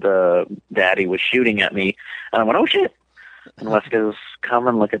 the daddy was shooting at me and I went, oh shit. And Wes goes, come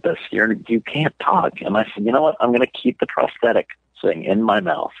and look at this. You can't talk. And I said, you know what? I'm going to keep the prosthetic thing in my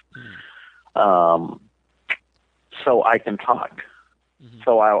mouth. So I can talk. Mm-hmm.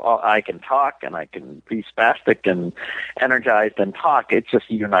 So I can talk and I can be spastic and energized and talk. It's just,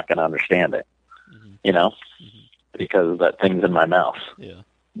 you're not going to understand it, mm-hmm. you know? Mm-hmm. Because that thing's in my mouth. Yeah.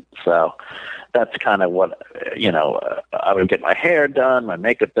 So that's kind of what, you know, I would get my hair done, my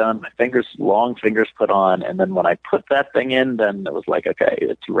makeup done, my long fingers put on. And then when I put that thing in, then it was like, okay,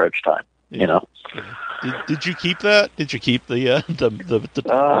 it's Roach time, you know? Yeah. Did you keep that? Did you keep the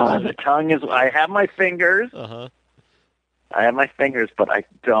tongue is, I have my fingers. Uh-huh. I have my fingers, but I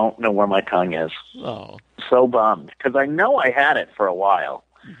don't know where my tongue is. Oh. So bummed. Because I know I had it for a while.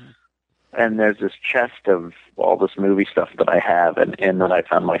 Mm-hmm. And there's this chest of all this movie stuff that I have, and in that I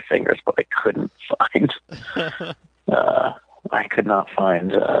found my fingers, but I couldn't find. I could not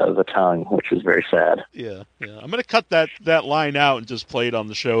find the tongue, which is very sad. Yeah. I'm going to cut that line out and just play it on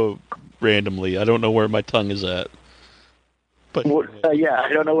the show randomly. I don't know where my tongue is at. But I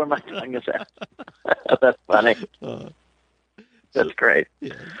don't know where my tongue is at. That's funny. That's great.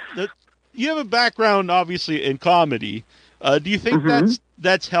 Yeah. You have a background, obviously, in comedy. Do you think mm-hmm.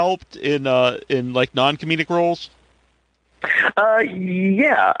 that's helped in like non-comedic roles?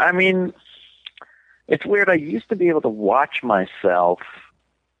 Yeah. I mean, it's weird. I used to be able to watch myself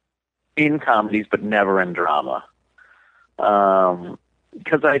in comedies, but never in drama,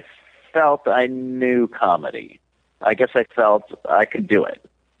 because I felt I knew comedy. I guess I felt I could do it.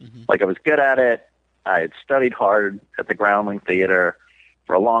 Mm-hmm. Like I was good at it. I had studied hard at the Groundling Theater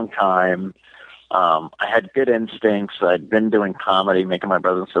for a long time. I had good instincts. I'd been doing comedy, making my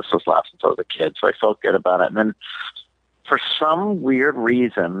brothers and sisters laugh since I was a kid, so I felt good about it. And then for some weird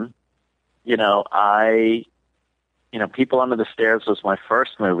reason, you know, People Under the Stairs was my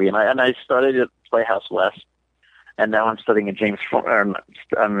first movie, and I studied at Playhouse West, and now I'm studying at James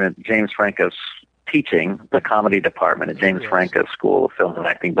Franco's teaching the comedy department at James Franco's School of Film and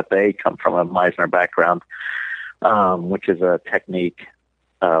Acting, but they come from a Meisner background, which is a technique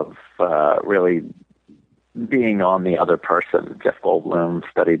of really being on the other person. Jeff Goldblum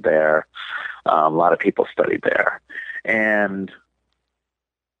studied there. A lot of people studied there. And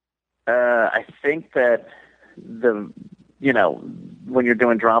I think that when you're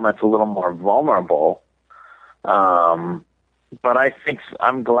doing drama, it's a little more vulnerable. But I think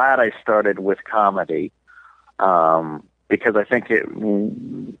I'm glad I started with comedy because I think it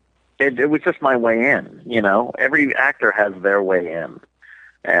was just my way in. You know, every actor has their way in.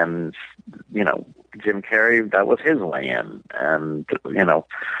 And, you know, Jim Carrey, that was his way in. And, you know,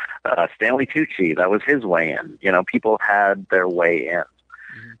 Stanley Tucci, that was his way in. You know, people had their way in.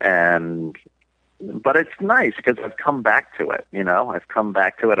 Mm-hmm. But it's nice because I've come back to it, you know. I've come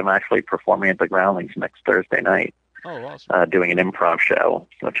back to it. I'm actually performing at the Groundlings next Thursday night. Oh, awesome. Doing an improv show,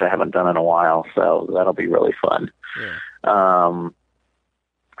 which I haven't done in a while, so that'll be really fun. Yeah. I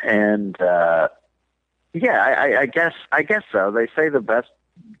guess so. They say the best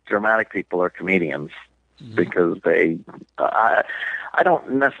dramatic people are comedians mm-hmm. because I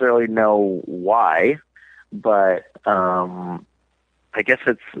don't necessarily know why, but I guess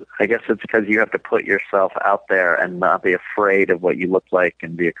it's because you have to put yourself out there and not be afraid of what you look like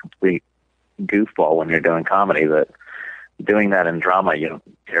and be a complete goofball when you're doing comedy. That doing that in drama, you don't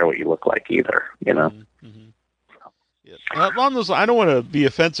care what you look like either. You know. Mm-hmm. Yeah. Along those, I don't want to be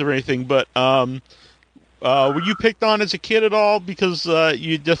offensive or anything, but were you picked on as a kid at all? Because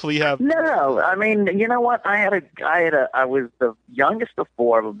you definitely have. No, I mean, you know what? I was the youngest of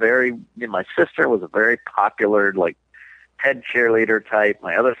four. My sister was a very popular, like, head cheerleader type.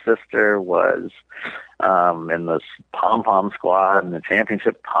 My other sister was in the pom-pom squad and the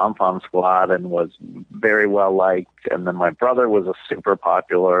championship pom-pom squad and was very well liked. And then my brother was a super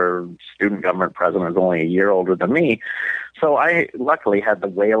popular student government president, was only a year older than me. So I luckily had the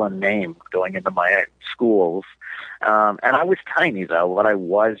Whalen name going into my schools. And I was tiny, though, but I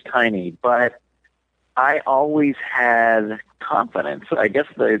was tiny. But I always had confidence. I guess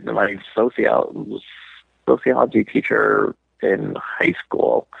my sociology teacher in high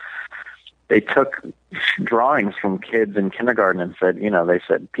school, they took drawings from kids in kindergarten and said, they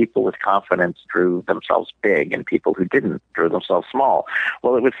said people with confidence drew themselves big and people who didn't drew themselves small.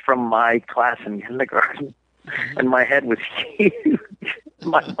 Well, it was from my class in kindergarten, and my head was huge.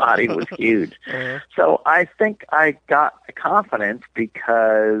 My body was huge. So I think I got confidence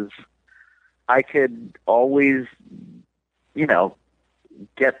because I could always,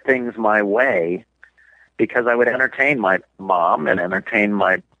 get things my way, because I would entertain my mom and entertain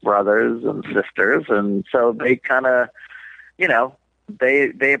my brothers and sisters. And so they kind of,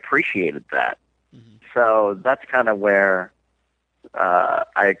 they appreciated that. Mm-hmm. So that's kind of where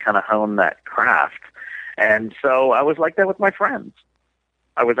I kind of honed that craft. And so I was like that with my friends.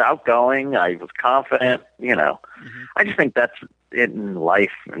 I was outgoing. I was confident, Mm-hmm. I just think that's it in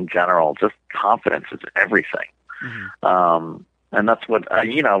life in general. Just confidence is everything. Mm-hmm. And that's what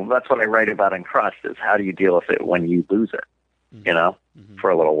that's what I write about in Crust, is how do you deal with it when you lose it, mm-hmm. for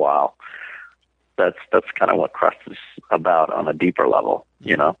a little while. That's kind of what Crust is about on a deeper level,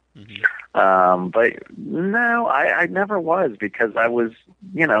 Mm-hmm. But no, I never was, because I was,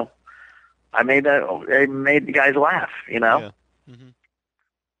 I made the guys laugh, Yeah. Mm-hmm.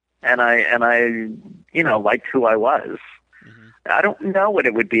 and I liked who I was. I don't know what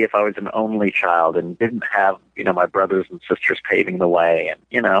it would be if I was an only child and didn't have, my brothers and sisters paving the way. And,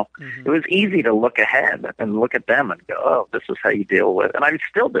 mm-hmm. It was easy to look ahead and look at them and go, oh, this is how you deal with, and I would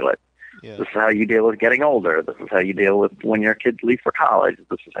still do it. Yeah. This is how you deal with getting older. This is how you deal with when your kids leave for college.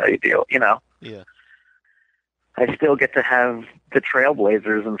 This is how you deal, Yeah. I still get to have the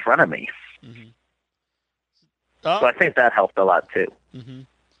trailblazers in front of me. Mm-hmm. So I think that helped a lot too. Mm-hmm.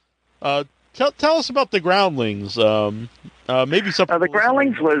 Tell us about the Groundlings. Maybe something. The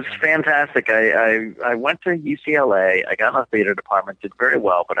Groundlings was fantastic. I went to UCLA. I got in the theater department, did very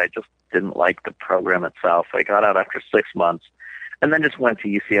well, but I just didn't like the program itself. I got out after 6 months, and then just went to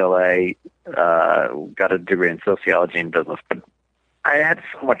UCLA. Got a degree in sociology and business. But I had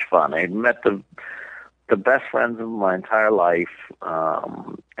so much fun. I met the best friends of my entire life,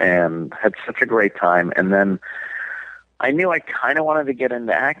 and had such a great time. And then I knew I kind of wanted to get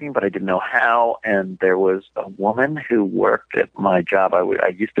into acting, but I didn't know how. And there was a woman who worked at my job. I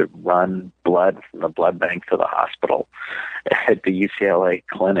used to run blood from the blood bank to the hospital at the UCLA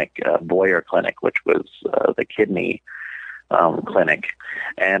clinic, Boyer Clinic, which was the kidney clinic.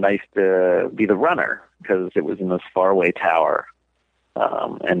 And I used to be the runner because it was in this faraway tower.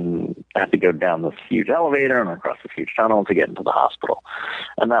 And I had to go down this huge elevator and across this huge tunnel to get into the hospital.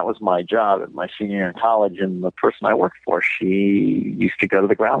 And that was my job at my senior year in college. And the person I worked for, she used to go to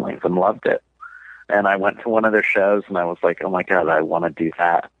the Groundlings and loved it. And I went to one of their shows and I was like, oh my God, I want to do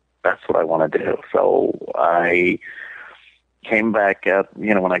that. That's what I want to do. So I came back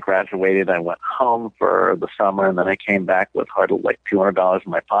when I graduated, I went home for the summer, and then I came back with hardly like $200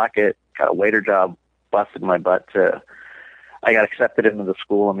 in my pocket, got a waiter job, busted my butt I got accepted into the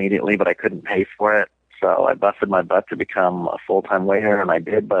school immediately, but I couldn't pay for it. So I busted my butt to become a full-time waiter, and I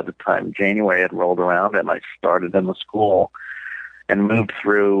did by the time January had rolled around, and I started in the school and moved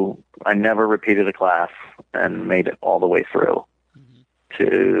through. I never repeated a class and made it all the way through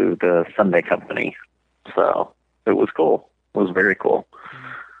to the Sunday company. So it was cool. It was very cool.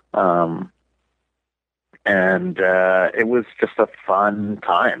 And it was just a fun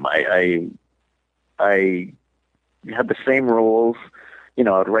time. I had the same rules.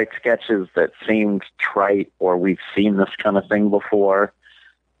 I'd write sketches that seemed trite or we've seen this kind of thing before,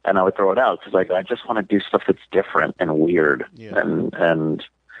 and I would throw it out because I just want to do stuff that's different and weird. Yeah. And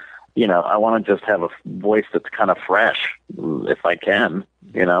I want to just have a voice that's kind of fresh if I can,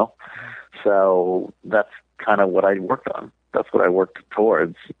 So that's kind of what I worked on. that's what I worked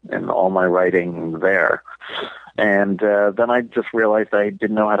towards in all my writing there. And then I just realized I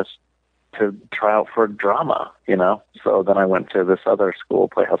didn't know how to try out for drama, you know. So then I went to this other school,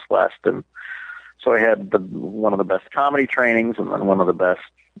 Playhouse West, and so I had one of the best comedy trainings, and then one of the best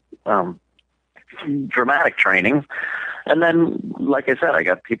dramatic trainings. And then, like I said, I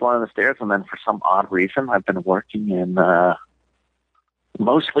got people on the stairs, and then for some odd reason, I've been working in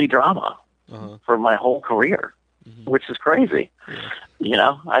mostly drama for my whole career, which is crazy. Yeah. You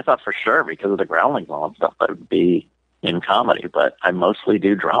know, I thought for sure because of the Groundlings and all that stuff I would be in comedy, but I mostly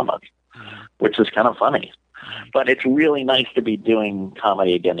do drama, which is kind of funny. But it's really nice to be doing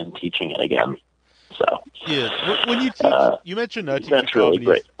comedy again and teaching it again. So yeah, when you teach, you mentioned teaching that's comedy. really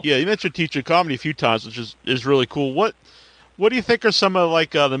great. Yeah, you mentioned teaching comedy a few times, which is really cool. What do you think are some of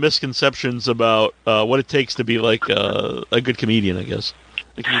like the misconceptions about what it takes to be like a good comedian? I guess.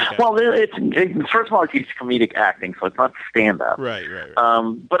 Well, first of all, it's comedic acting, so it's not stand-up. Right.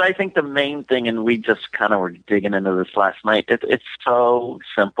 But I think the main thing, and we just kind of were digging into this last night, it's so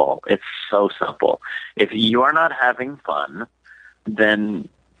simple. It's so simple. If you are not having fun, then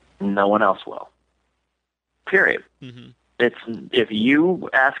no one else will. Period. Mm-hmm. It's if you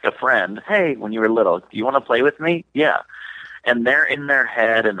ask a friend, hey, when you were little, do you want to play with me? Yeah. And they're in their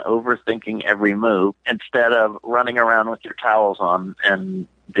head and overthinking every move instead of running around with your towels on and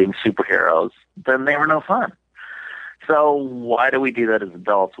being superheroes, then they were no fun. So why do we do that as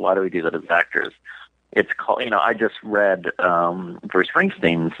adults? Why do we do that as actors? It's called, I just read Bruce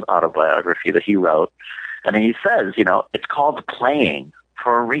Springsteen's autobiography that he wrote, and he says, it's called playing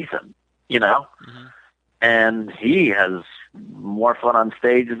for a reason, Mm-hmm. And he has more fun on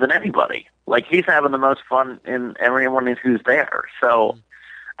stage than anybody. Like, he's having the most fun in everyone who's there. So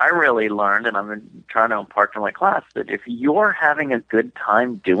I really learned, and I'm trying to impart to my class, that if you're having a good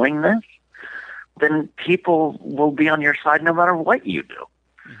time doing this, then people will be on your side no matter what you do.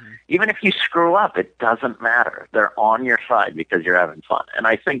 Mm-hmm. Even if you screw up, it doesn't matter. They're on your side because you're having fun. And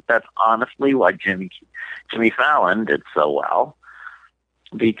I think that's honestly why Jimmy Fallon did so well,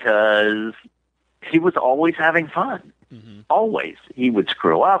 because he was always having fun. Mm-hmm. Always. He would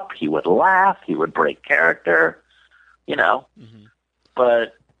screw up. He would laugh. He would break character, Mm-hmm.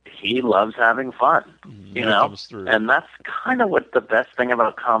 But he loves having fun, That comes through. And that's kind of what the best thing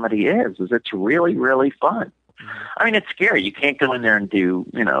about comedy is it's really, really fun. Mm-hmm. I mean, it's scary. You can't go in there and do,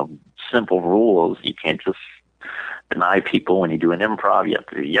 simple rules. You can't just deny people when you do an improv. You have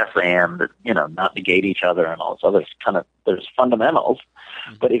to yes and, not negate each other and all this other kind of, there's fundamentals.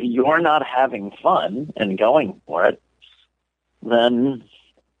 Mm-hmm. But if you're not having fun and going for it, then,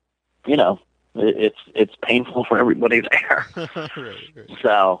 it's painful for everybody there. Right.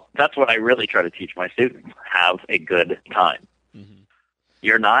 So that's what I really try to teach my students. Have a good time. Mm-hmm.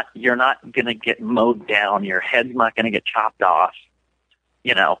 You're not going to get mowed down. Your head's not going to get chopped off.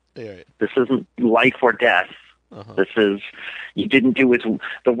 Yeah. This isn't life or death. Uh-huh. This is, you didn't do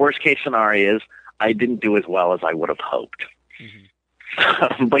the worst case scenario is I didn't do as well as I would have hoped. Mm-hmm.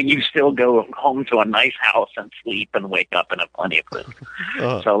 But you still go home to a nice house and sleep and wake up and have plenty of food.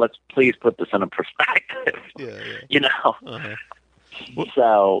 Uh-huh. So let's please put this in a perspective. Yeah. Uh-huh. Well,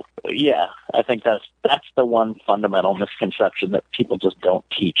 So yeah, I think that's the one fundamental misconception that people just don't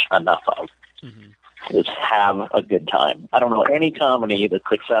teach enough of. Mm-hmm. Is have a good time. I don't know any comedy that's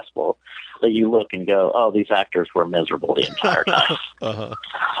successful that you look and go, oh, these actors were miserable the entire time. Uh-huh.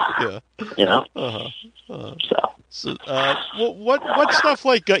 Yeah. Uh-huh. Uh-huh. So what stuff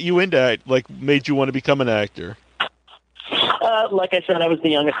like got you into like made you want to become an actor? like I said, I was the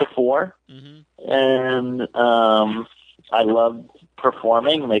youngest of four, and I loved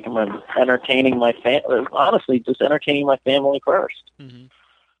performing, entertaining my family. Honestly, just entertaining my family first,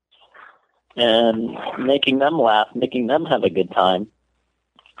 and making them laugh, making them have a good time.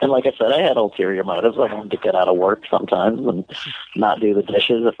 And like I said, I had ulterior motives. I wanted to get out of work sometimes and not do the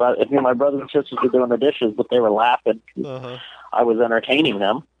dishes. If my brothers and sisters were doing the dishes, but they were laughing, I was entertaining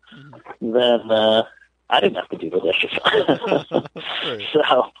them, then I didn't have to do the dishes. Right.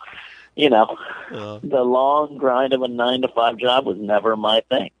 So, the long grind of a 9-to-5 job was never my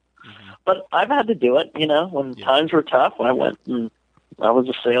thing. But I've had to do it, when times were tough. When I went and I was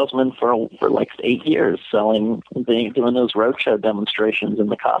a salesman for like 8 years, doing those roadshow demonstrations in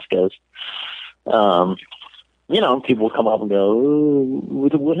the Costco's. People would come up and go, "Oh,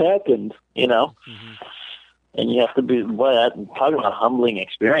 what happened?" And you have to be, talking about a humbling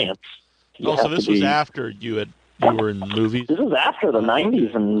experience. So this was after you were in movies? This was after the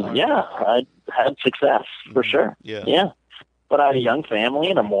 90s, and I had success for sure. Yeah. But I had a young family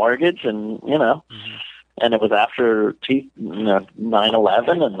and a mortgage, and and it was after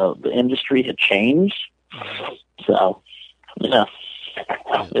 9/11, and the industry had changed. So Yeah.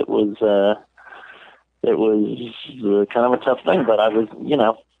 It was kind of a tough thing, but I was,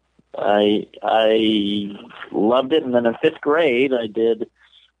 I loved it. And then in fifth grade, I did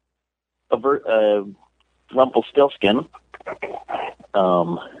a Rumpelstiltskin.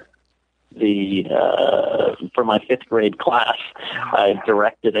 For my fifth grade class, I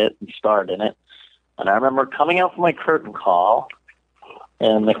directed it and starred in it. And I remember coming out for my curtain call,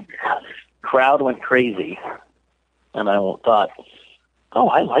 and the crowd went crazy. And I thought, oh,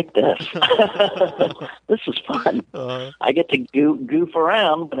 I like this. This is fun. I get to goof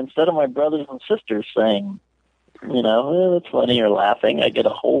around, but instead of my brothers and sisters saying, it's funny or laughing, I get the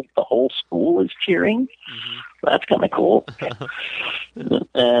whole school is cheering. Mm-hmm. That's kind of cool.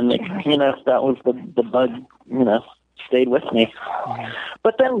 And, that was the bug, stayed with me. Mm-hmm.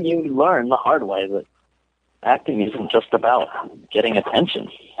 But then you learn the hard way that acting isn't just about getting attention.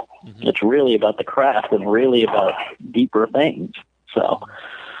 Mm-hmm. It's really about the craft and really about deeper things. So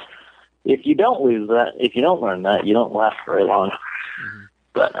if you don't learn that, you don't last very long. Mm-hmm.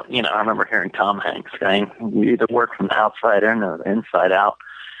 But, I remember hearing Tom Hanks saying, you either work from the outside in or the inside out.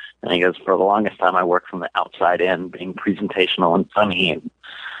 And he goes, for the longest time, I worked from the outside in, being presentational and funny. And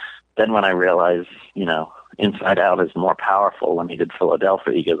then when I realized, inside out is more powerful when he did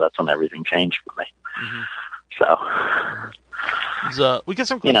Philadelphia, he goes, that's when everything changed for me. Mm-hmm. So. We get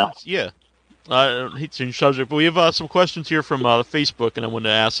some questions. Yeah. I hate to change subject, but we have some questions here from Facebook, and I wanted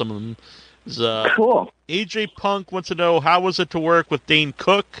to ask some of them. Cool. AJ Punk wants to know, how was it to work with Dane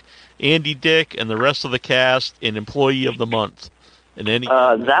Cook, Andy Dick, and the rest of the cast in Employee of the Month? And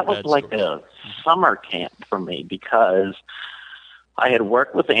that was like a summer camp for me, because I had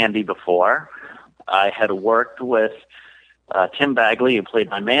worked with Andy before. I had worked with Tim Bagley, who played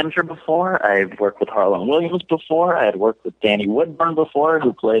my manager before. I had worked with Harlan Williams before. I had worked with Danny Woodburn before,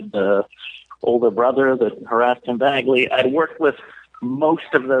 who played the older brother that harassed Tim Bagley. I'd worked with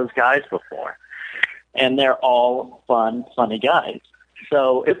most of those guys before, and they're all funny guys.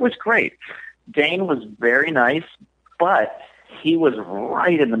 So it was great. Dane was very nice, but he was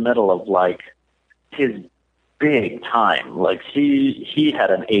right in the middle of his big time. He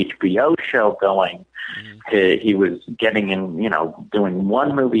had an HBO show going. Mm-hmm. He was getting in, doing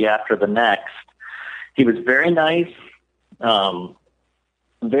one movie after the next. He was very nice,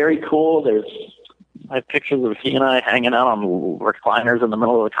 very cool. I have pictures of he and I hanging out on recliners in the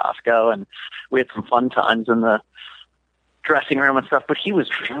middle of the Costco, and we had some fun times in the dressing room and stuff, but he was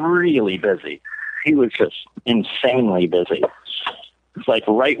really busy. He was just insanely busy. It's like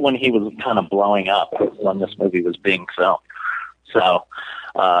right when he was kind of blowing up when this movie was being filmed. So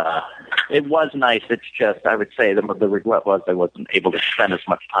it was nice. It's just, I would say the regret was I wasn't able to spend as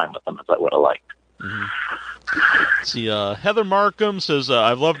much time with him as I would have liked. Mm-hmm. Let's see, Heather Markham says,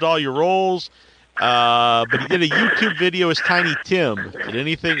 I've loved all your roles, but he did a YouTube video as Tiny Tim. Did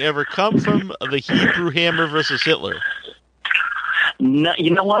anything ever come from the Hebrew Hammer versus Hitler? No,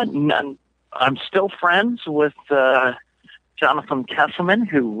 you know what? None. I'm still friends with Jonathan Kesselman,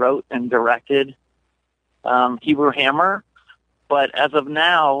 who wrote and directed Hebrew Hammer. But as of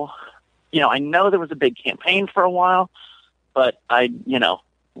now, I know there was a big campaign for a while, but I'm in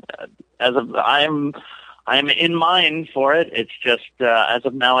mind for it. It's just as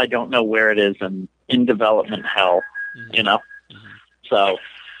of now, I don't know where it is in development hell. Mm-hmm. Mm-hmm. So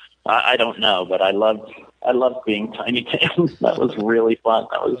I don't know, but I loved being Tiny Tim. That was really fun.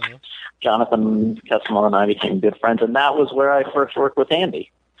 That was Jonathan Kesselman and I became good friends, and that was where I first worked with Andy.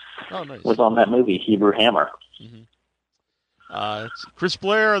 Oh, nice. Was on that movie, Hebrew Hammer. Mm-hmm. Chris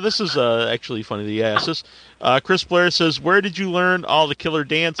Blair, this is actually funny that he asked this. Chris Blair says, where did you learn all the killer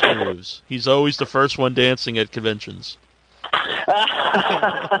dance moves? He's always the first one dancing at conventions.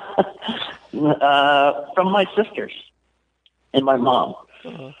 From my sisters and my mom.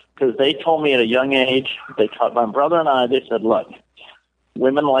 Because they told me at a young age, they taught my brother and I, they said, look,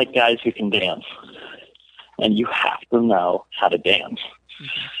 women like guys who can dance, and you have to know how to dance.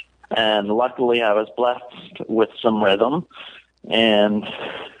 Mm-hmm. And luckily I was blessed with some rhythm and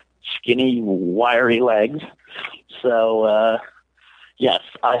skinny, wiry legs. So, yes,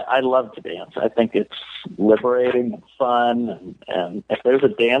 I love to dance. I think it's liberating and fun. And if there's a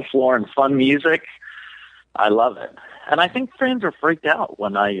dance floor and fun music, I love it. And I think fans are freaked out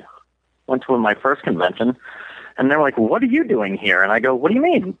when I went to my first convention, and they're like, what are you doing here? And I go, what do you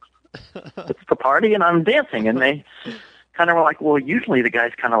mean? It's the party, and I'm dancing. And they kind of were like, well, usually the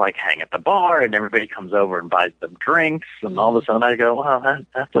guys kind of hang at the bar, and everybody comes over and buys them drinks, and all of a sudden I go, well,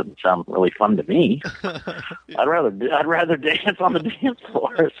 that doesn't sound really fun to me. I'd rather dance on the dance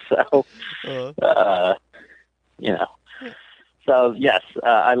floor. So, So, yes,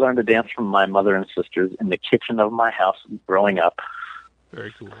 I learned to dance from my mother and sisters in the kitchen of my house growing up.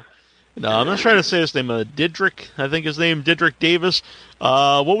 Very cool. No, I'm not trying to say his name. Didrik, I think his name, Didrik Davis.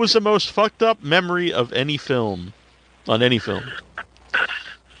 What was the most fucked up memory of any film? On any film?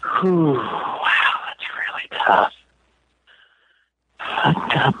 Ooh, wow, that's really tough.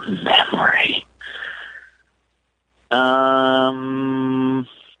 Fucked up memory.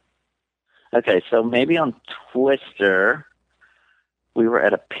 Okay, so maybe on Twister, we were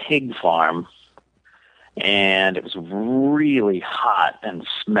at a pig farm, and it was really hot and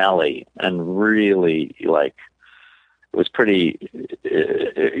smelly, and really it was pretty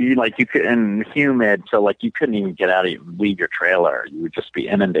you could, and humid, so you couldn't even get out and leave your trailer. You would just be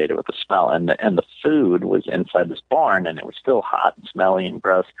inundated with the smell, and the food was inside this barn, and it was still hot and smelly and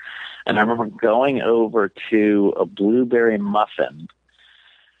gross. And I remember going over to a blueberry muffin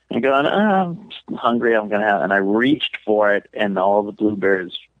and going, I'm hungry, I'm going to have, and I reached for it, and all the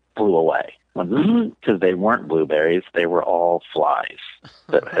blueberries blew away. Because they weren't blueberries, they were all flies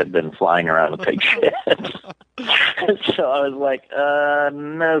that had been flying around the pig shit. So I was like,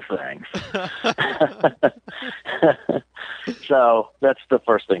 no thanks. So that's the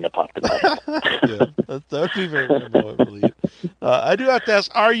first thing that popped in my head. Yeah, that would be very memorable, I believe. I do have to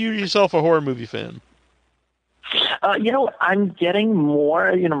ask, are you yourself a horror movie fan? I'm getting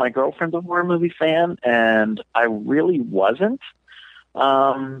more. My girlfriend's a horror movie fan, and I really wasn't.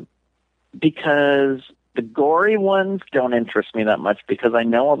 Because the gory ones don't interest me that much because I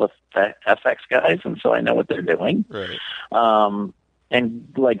know all the FX guys, and so I know what they're doing. Right.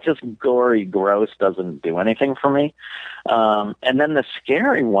 And just gory gross doesn't do anything for me. And then the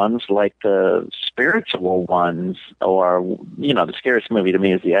scary ones, like the spiritual ones, or the scariest movie to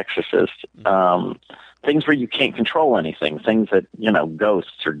me is The Exorcist. Things where you can't control anything, things that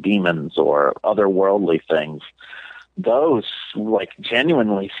ghosts or demons or otherworldly things. Those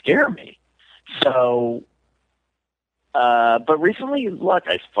genuinely scare me. So, but recently, look,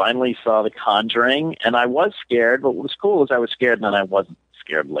 I finally saw The Conjuring, and I was scared, but what was cool is I was scared and then I wasn't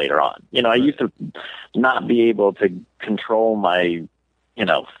scared later on. I used to not be able to control my,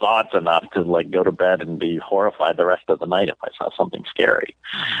 thoughts enough to go to bed and be horrified the rest of the night if I saw something scary.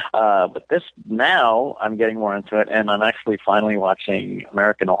 But now I'm getting more into it, and I'm actually finally watching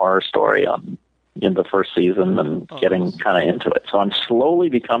American Horror Story in the first season and getting kind of into it. So I'm slowly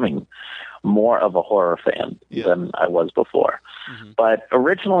becoming more of a horror fan than I was before. Mm-hmm. But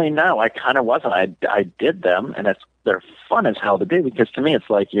originally, no, I kind of wasn't. I did them, and they're fun as hell to do because to me, it's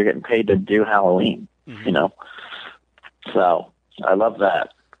like you're getting paid to do Halloween, So I love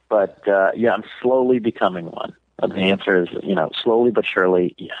that. But I'm slowly becoming one. And the answer is, slowly but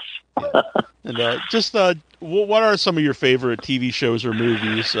surely, yes. Yeah. And what are some of your favorite TV shows or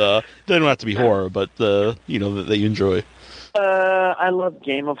movies? They don't have to be horror, but that you enjoy. I love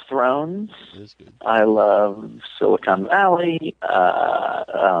Game of Thrones. That's good. I love Silicon Valley,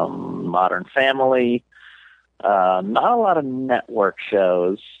 Modern Family. Not a lot of network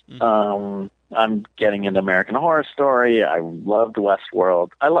shows. Mm-hmm. I'm getting into American Horror Story. I loved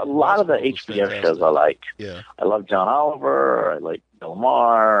Westworld. A lot of the HBO shows I like. Yeah. I love John Oliver. I like Bill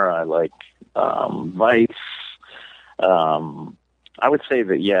Maher. I like Vice. I would say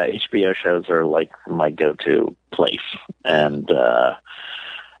that, HBO shows are my go-to place. And, but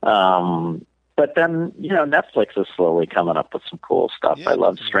then, Netflix is slowly coming up with some cool stuff. Yeah, I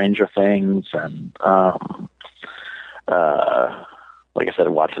love Stranger Things and, like I said,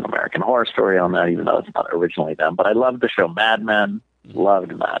 I'm watching American Horror Story on that, even though it's not originally them. But I love the show Mad Men.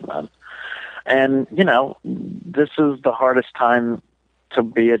 Loved Mad Men. And, this is the hardest time to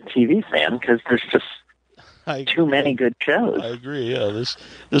be a TV fan because there's just too many good shows. I agree. Yeah,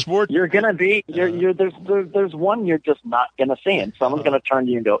 there's more. You're gonna be. There's one you're just not gonna see, and someone's gonna turn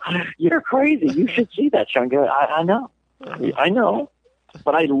to you and go, "You're crazy. You should see that show." And go, I know,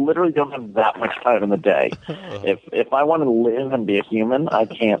 but I literally don't have that much time in the day. If I want to live and be a human, I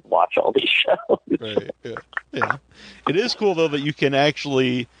can't watch all these shows. Right. Yeah. It is cool though that you can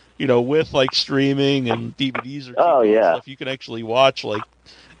actually, with streaming and DVDs or stuff, you can actually watch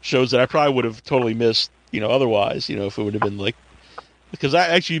shows that I probably would have totally missed. Otherwise, if it would have been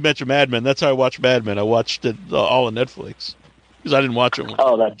because you mentioned Mad Men. That's how I watched Mad Men. I watched it all on Netflix because I didn't watch it.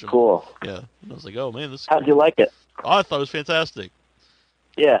 That's cool. Yeah, and I was like, oh man, this. How'd you like it? Oh, I thought it was fantastic.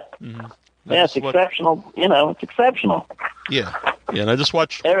 Yeah. Mm-hmm. It's exceptional. It's exceptional. Yeah, and I just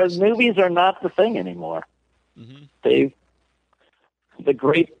watched. Movies are not the thing anymore. Mm-hmm. The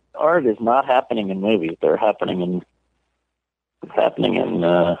great art is not happening in movies. They're happening in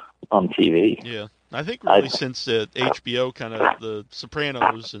on TV. Yeah. I think really since HBO kind of The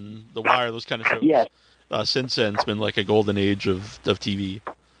Sopranos and The Wire, those kind of shows, since then. It's been like a golden age of TV.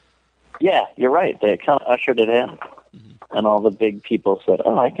 Yeah, you're right. They kind of ushered it in, and all the big people said,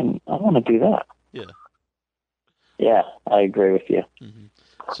 "Oh, I want to do that." Yeah. Yeah, I agree with you.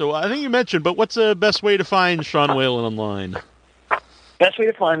 So I think you mentioned, but what's the best way to find Sean Whalen online? Best way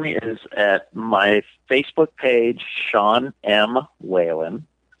to find me is at my Facebook page, Sean M. Whalen,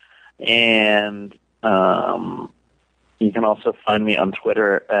 and you can also find me on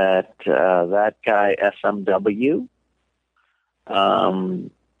Twitter at that guy SMW.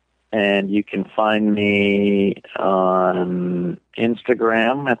 And you can find me on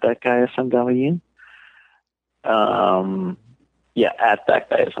Instagram at that guy SMW. Yeah, at that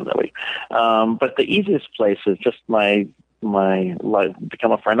guy SMW. But the easiest place is just my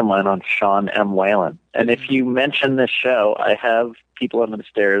become a friend of mine on Sean M. Whalen. And if you mention this show, I have people under the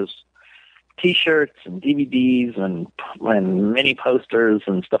stairs, T-shirts and DVDs and mini posters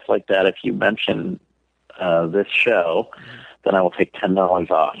and stuff like that. If you mention this show, then I will take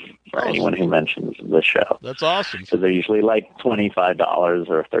 $10 off for anyone who mentions the show. That's awesome. So they're usually like $25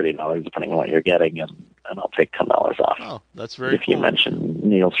 or $30, depending on what you're getting, and I'll take $10 off. Oh, that's very if you mention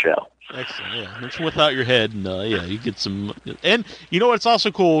Neil's show. Excellent. Yeah, mention Without Your Head, and you get some. And you know what's also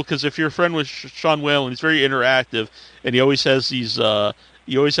cool, because if you're a friend with Sean Whalen, he's very interactive, and he always has these.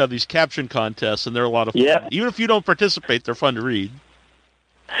 You always have these caption contests, and they're a lot of fun. Yeah. Even if you don't participate, they're fun to read.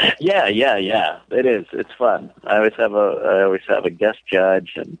 Yeah. It is. It's fun. I always have a guest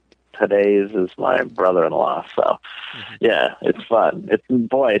judge, and today's is my brother-in-law. So, yeah, it's fun.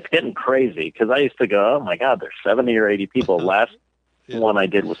 It's getting crazy because I used to go, oh my God, there's 70 or 80 people. Last one I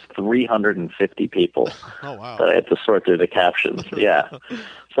did was 350 people. Oh wow! That I had to sort through the captions. Yeah,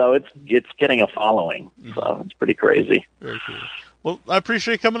 so it's getting a following. So it's pretty crazy. Very cool. Well, I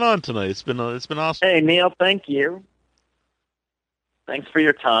appreciate you coming on tonight. It's been awesome. Hey Neil, thank you. Thanks for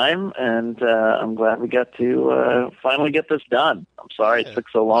your time, and I'm glad we got to finally get this done. I'm sorry it took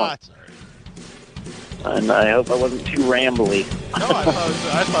so long. And I hope I wasn't too rambly. No, I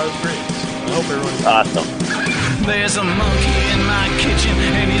thought it was great. I hope everyone's awesome. There's a monkey in my kitchen,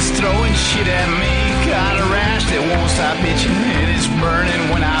 and he's throwing shit at me. Got a rash that won't stop itching, and it's burning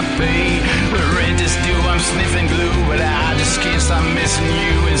when I pee. The rent is due, I'm sniffing glue, but I just can't stop missing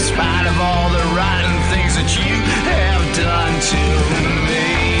you. In spite of all the rotten things that you have done to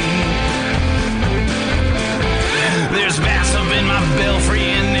me. There's bass up in my belfry,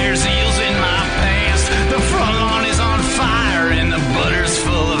 and there's eels in my pants. The front lawn is on fire, and the butter's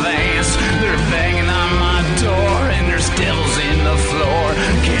full of ants. They're banging on my door, and there's devils in the floor.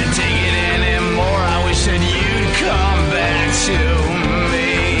 Can't take it anymore, I wish that you'd come back to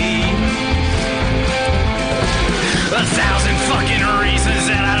me. 1,000 fucking reasons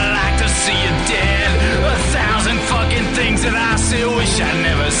that I'd like to see you dead. 1,000 fucking things that I still wish I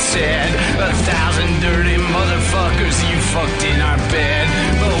never said. 1,000 dirty motherfuckers you fucked in our bed.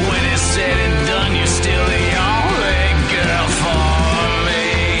 But when it's said and done, you're still the only girl for me.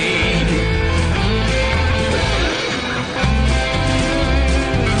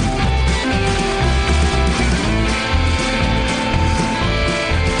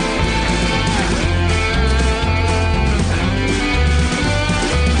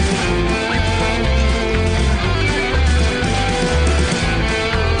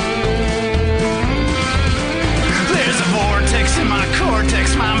 In my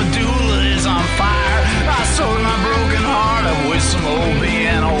cortex, my medulla is on fire. I sewed my broken heart up with some old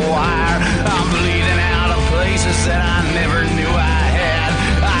piano wire. I'm bleeding out of places that I never knew I had.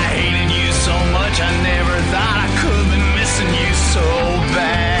 I hated you so much, I never thought I could have been missing you so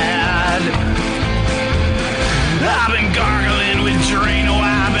bad. I've been gargling with Drano,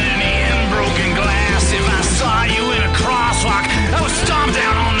 I've been eating broken glass. If I saw you in a crosswalk, I would stomp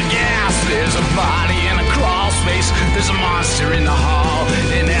down on the gas. There's a body in a crawl space, there's a monster in the hall,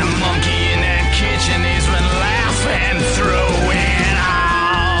 and that monkey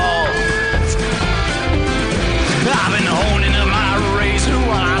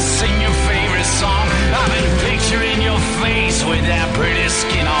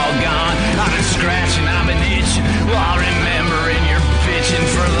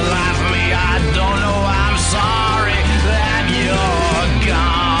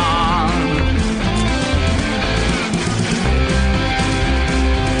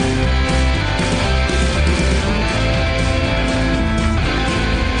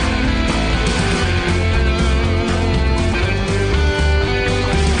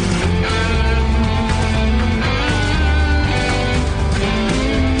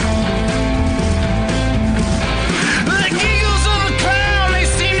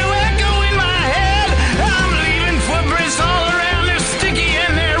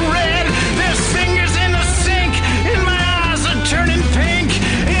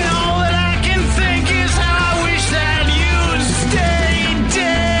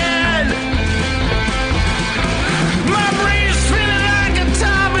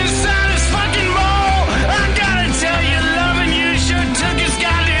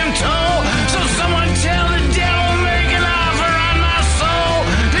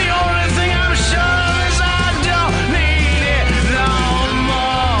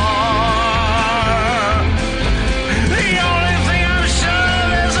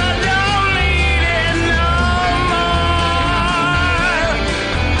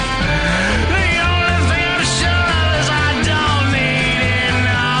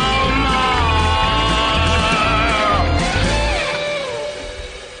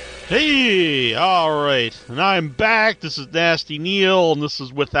Hey, all right, and I'm back. This is Nasty Neil, and this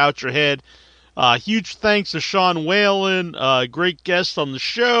is Without Your Head. Huge thanks to Sean Whalen, great guest on the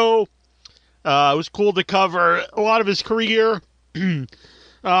show. It was cool to cover a lot of his career.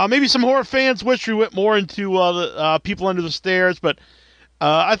 Maybe some horror fans wish we went more into the People Under the Stairs, but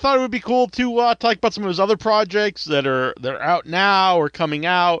I thought it would be cool to talk about some of his other projects that are out now or coming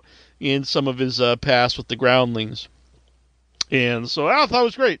out, in some of his past with the Groundlings. And so I thought it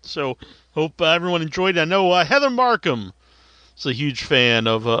was great. So hope everyone enjoyed it. I know Heather Markham is a huge fan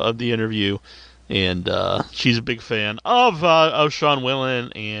of the interview, and she's a big fan of Sean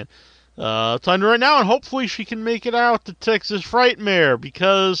Whalen. And talking to her right now, and hopefully she can make it out to Texas Frightmare,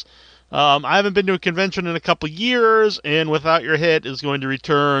 because I haven't been to a convention in a couple years, and Without Your Head is going to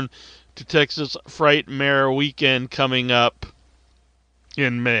return to Texas Frightmare weekend coming up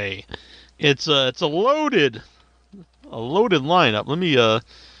in May. It's a loaded lineup. Let me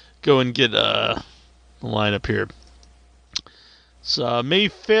go and get the lineup here. It's May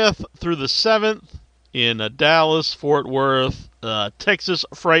 5th through the 7th in Dallas, Fort Worth, Texas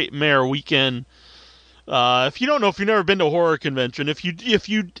Frightmare weekend. If you don't know, if you've never been to a horror convention, if you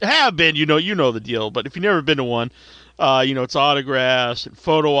have been, you know the deal. But if you've never been to one, it's autographs and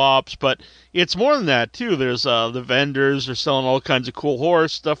photo ops, but it's more than that too. There's the vendors are selling all kinds of cool horror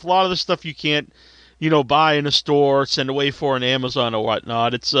stuff. A lot of the stuff you can't, buy in a store, send away for on Amazon or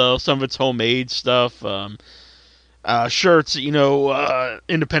whatnot. It's some of it's homemade stuff. Shirts,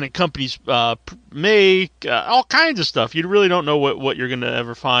 independent companies make, all kinds of stuff. You really don't know what you're going to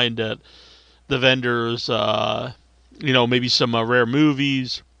ever find at the vendors. Maybe some rare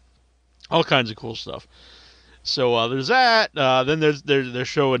movies, all kinds of cool stuff. So there's that. Then they're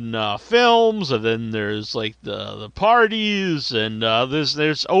showing films, and then there's like the parties, and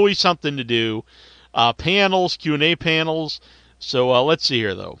there's always something to do. Panels, Q&A panels. So let's see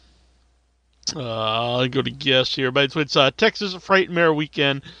here though. I'll go to guests here, but it's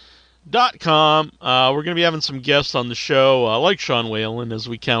TexasFrightmareWeekend.com. We're going to be having some guests on the show, like Sean Whalen, as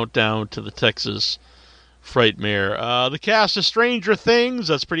we count down to the Texas Frightmare. The cast of Stranger Things,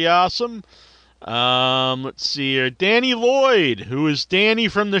 that's pretty awesome. Let's see here. Danny Lloyd, who is Danny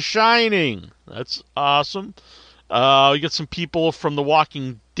from The Shining. That's awesome. We got some people from The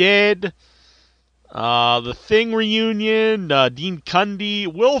Walking Dead. The Thing reunion, Dean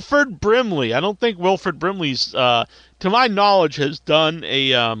Cundy, Wilford Brimley. I don't think Wilford Brimley's, to my knowledge, has done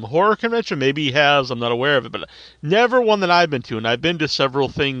a horror convention. Maybe he has, I'm not aware of it, but never one that I've been to, and I've been to several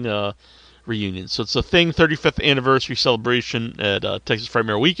Thing reunions. So it's a Thing 35th anniversary celebration at Texas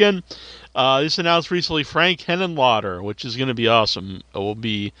Frightmare Weekend. This announced recently Frank Henenlotter, which is going to be awesome. It will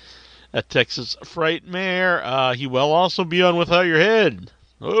be at Texas Frightmare. He will also be on Without Your Head.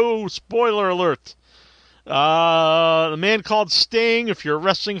 Oh, spoiler alert. The Man Called Sting, if you're a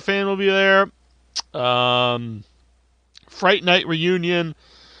wrestling fan, will be there. Fright Night reunion.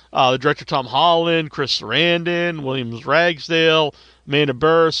 The director Tom Holland, Chris Sarandon, Williams Ragsdale, Amanda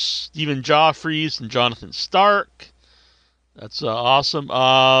Burse, Stephen Joffreys, and Jonathan Stark. That's awesome.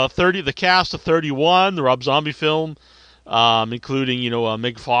 The cast of 31, the Rob Zombie film, including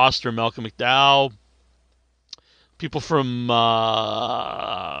Meg Foster, Malcolm McDowell. People from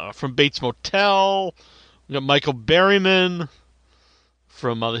Bates Motel. We got Michael Berryman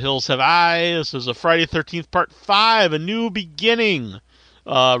from The Hills Have Eyes. There's a Friday 13th Part 5, A New Beginning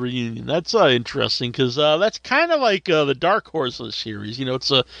reunion. That's interesting, because that's kind of like the Dark Horse of the series.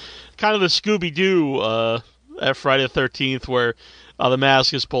 It's kind of the Scooby-Doo at Friday the 13th, where the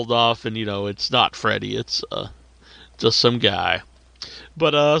mask is pulled off and, it's not Freddy. It's just some guy.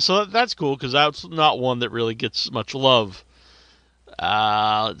 But so that's cool, because that's not one that really gets much love.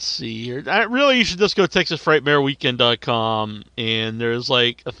 Let's see here. Really, you should just go to TexasFrightmareWeekend.com, and there's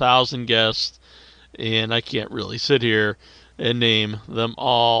like 1,000 guests, and I can't really sit here and name them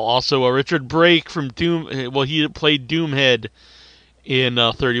all. Also, Richard Brake from Doom. Well, he played Doomhead in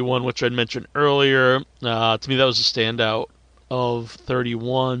 31, which I'd mentioned earlier. To me, that was a standout of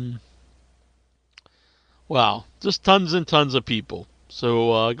 31. Wow, just tons and tons of people.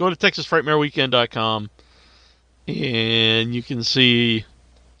 So go to TexasFrightmareWeekend.com, and you can see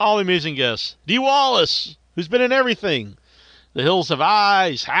all the amazing guests. Dee Wallace, who's been in everything. The Hills Have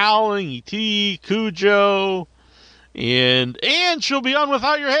Eyes, Howling, E.T., Cujo, and she'll be on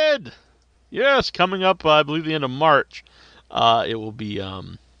Without Your Head. Yes, coming up, I believe, the end of March. It will be,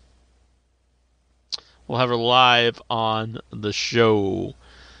 we'll have her live on the show.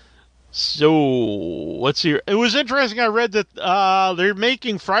 So, let's see here. It was interesting, I read that they're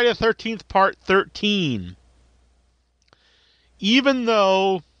making Friday the 13th Part 13. Even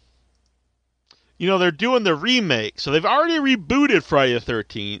though, they're doing the remake. So they've already rebooted Friday the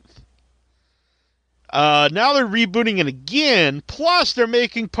 13th. Now they're rebooting it again. Plus, they're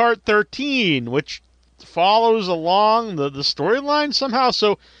making part 13, which follows along the storyline somehow.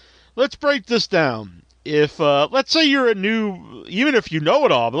 So let's break this down. If let's say you're even if you know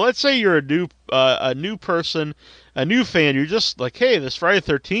it all, but let's say you're a new person, a new fan. You're just like, hey, this Friday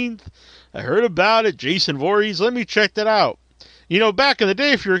the 13th, I heard about it. Jason Voorhees, let me check that out. Back in the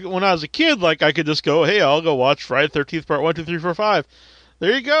day, when I was a kid, like I could just go, hey, I'll go watch Friday the 13th part 1, 2, 3, 4, 5.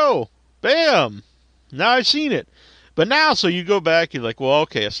 There you go, bam. Now I've seen it. But now, so you go back, you're like, well,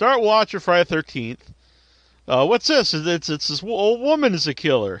 okay, I start watching Friday the 13th. What's this? It's this old woman is a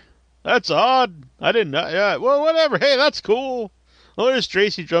killer. That's odd. I didn't know. Yeah, well, whatever. Hey, that's cool. Oh, there's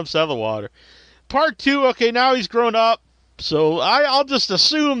Tracy jumps out of the water. Part 2, okay, now he's grown up. So I'll just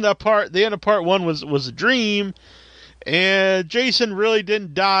assume that the end of part 1 was a dream. And Jason really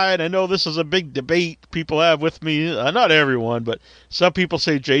didn't die, and I know this is a big debate people have with me. Not everyone, but some people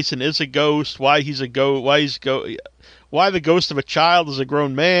say Jason is a ghost. Why he's a ghost? Why the ghost of a child is a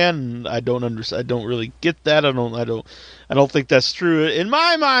grown man? And I don't understand. I don't really get that. I don't think that's true. In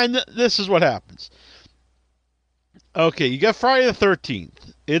my mind, this is what happens. Okay, you got Friday the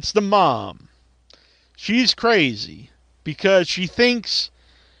 13th. It's the mom. She's crazy because she thinks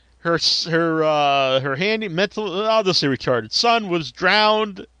her mental, I'll just say retarded, son was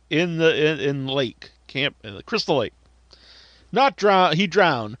drowned in the lake, Crystal Lake. Not drowned, he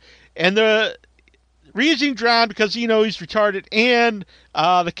drowned. And the reason he drowned because, he's retarded, and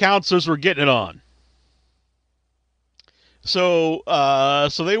the counselors were getting it on. So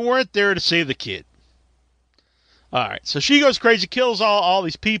they weren't there to save the kid. Alright, so she goes crazy, kills all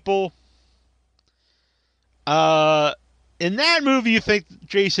these people. In that movie, you think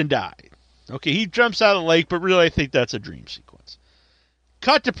Jason died. Okay, he jumps out of the lake, but really I think that's a dream sequence.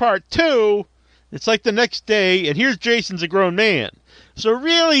 Cut to part 2, it's like the next day, and here's Jason's a grown man. So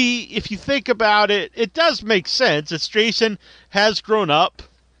really, if you think about it, it does make sense. It's Jason has grown up.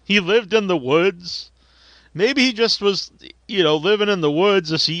 He lived in the woods. Maybe he just was, living in the woods,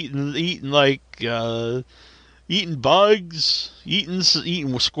 just eating bugs,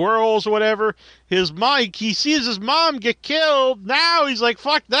 eating squirrels or whatever. He sees his mom get killed. Now he's like,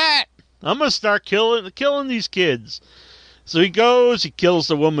 fuck that. I'm going to start killing these kids. So he goes, he kills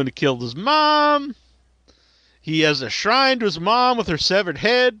the woman who killed his mom. He has a shrine to his mom with her severed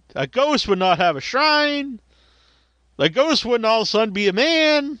head. A ghost would not have a shrine. The ghost wouldn't all of a sudden be a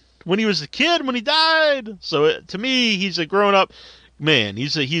man when he was a kid, when he died. So to me, he's a grown-up man.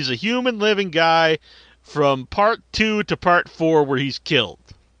 He's a human living guy from part 2 to part 4 where he's killed.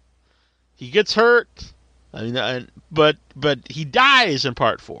 He gets hurt, but he dies in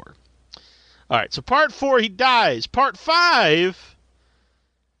part 4. All right, so part 4 he dies. Part 5,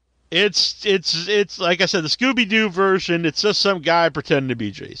 it's like I said, the Scooby-Doo version. It's just some guy pretending to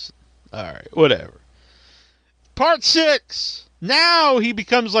be Jason. All right, whatever. Part 6, now he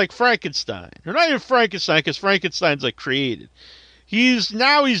becomes like Frankenstein, or not even Frankenstein, because Frankenstein's like created. He's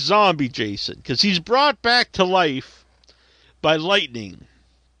zombie Jason, because he's brought back to life by lightning.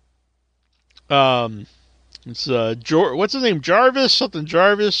 It's what's his name? Jarvis? Something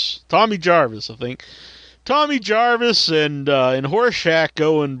Jarvis? Tommy Jarvis, I think. Tommy Jarvis and Horshack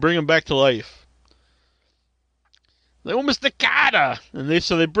go and bring him back to life. They almost Nakata, and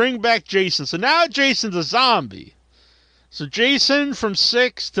they bring back Jason. So now Jason's a zombie. So Jason from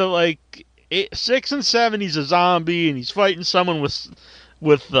 6 to 6 and 7, he's a zombie, and he's fighting someone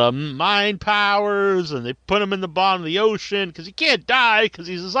with mind powers, and they put him in the bottom of the ocean because he can't die because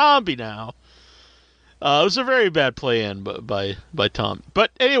he's a zombie now. It was a very bad plan by Tom. But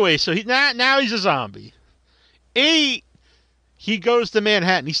anyway, so now he's a zombie. 8, he goes to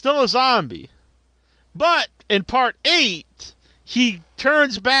Manhattan. He's still a zombie. But in part 8, he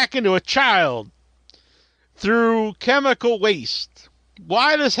turns back into a child through chemical waste.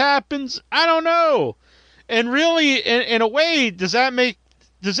 Why this happens, I don't know. And really, in a way, does that make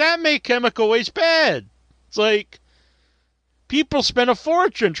chemical waste bad? It's like, people spend a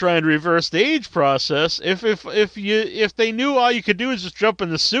fortune trying to reverse the age process. If they knew all you could do is just jump in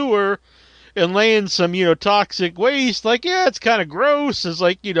the sewer and lay in some toxic waste, it's kind of gross. It's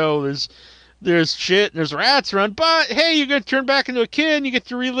like there's shit and there's rats around, but hey, you get to turn back into a kid and you get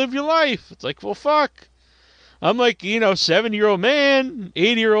to relive your life. It's like, well, fuck. I'm like 7-year-old man,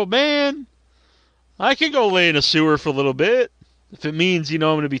 80-year-old man. I can go lay in a sewer for a little bit. If it means, I'm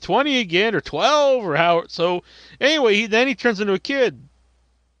going to be 20 again, or 12, or how. So, anyway, then he turns into a kid.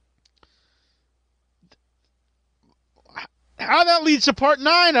 How that leads to part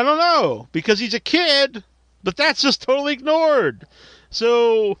 9, I don't know. Because he's a kid, but that's just totally ignored.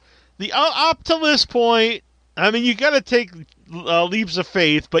 So, up to this point, you got to take leaps of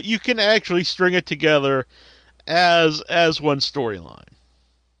faith, but you can actually string it together as one storyline.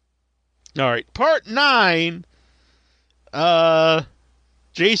 All right, part 9.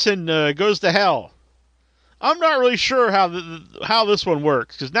 Jason goes to hell. I'm not really sure how this one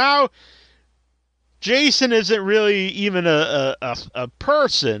works, because now Jason isn't really even a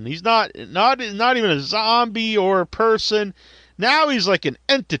person. He's not even a zombie or a person. Now he's like an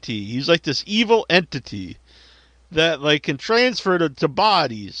entity. He's like this evil entity that like can transfer to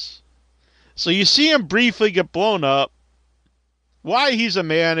bodies. So you see him briefly get blown up. Why he's a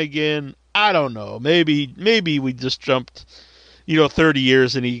man again, I don't know. Maybe we just jumped, 30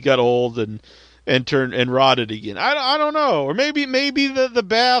 years and he got old and turned and rotted again. I don't know. Or maybe the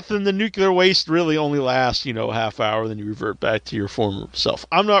bath and the nuclear waste really only last, a half hour, then you revert back to your former self.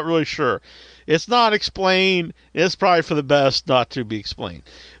 I'm not really sure. It's not explained. It's probably for the best not to be explained.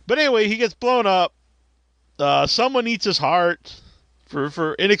 But anyway, he gets blown up. Someone eats his heart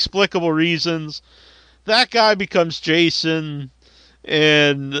for inexplicable reasons. That guy becomes Jason,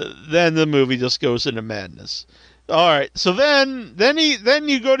 and then the movie just goes into madness. All right, so then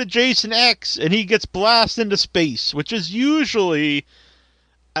you go to Jason X, and he gets blasted into space, which is usually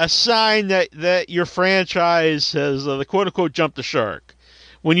a sign that your franchise has the quote unquote jumped the shark.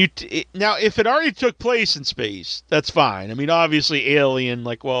 When now, if it already took place in space, that's fine. I mean, obviously, Alien,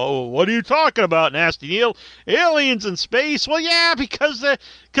 like, well, what are you talking about, Nasty Neil? Aliens in space? Well, yeah, because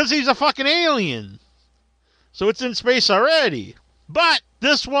he's a fucking alien, so it's in space already. But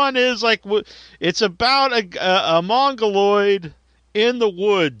this one is like, it's about a mongoloid in the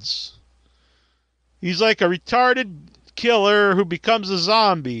woods. He's like a retarded killer who becomes a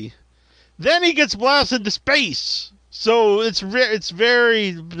zombie. Then he gets blasted to space. So it's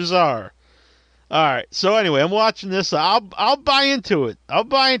very bizarre. All right. So anyway, I'm watching this. I'll buy into it.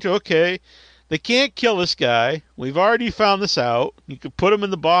 Okay, they can't kill this guy. We've already found this out. You can put him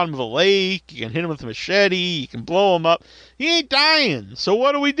in the bottom of a lake. You can hit him with a machete. You can blow him up. He ain't dying. So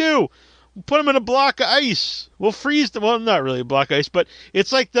what do? We'll put him in a block of ice. We'll freeze them. Well, not really a block of ice, but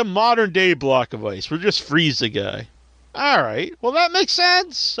it's like the modern day block of ice. We'll just freeze the guy. All right. Well, that makes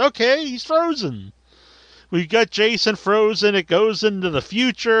sense. Okay, he's frozen. We got Jason frozen. It goes into the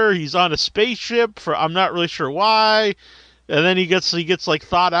future. He's on a spaceship for I'm not really sure why. And then he gets like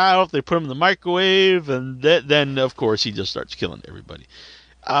thawed out. They put him in the microwave, and then of course he just starts killing everybody.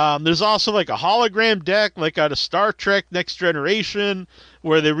 There's also like a hologram deck, like out of Star Trek Next Generation,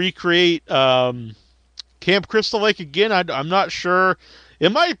 where they recreate Camp Crystal Lake again. I'm not sure.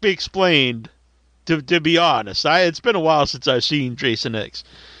 It might be explained. To be honest, it's been a while since I've seen Jason X.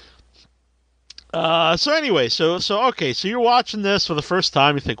 So anyway, so you're watching this for the first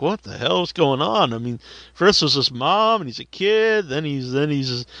time. You think, what the hell is going on? I mean, first was his mom, and he's a kid. Then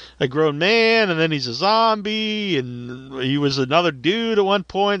he's a grown man, and then he's a zombie, and he was another dude at one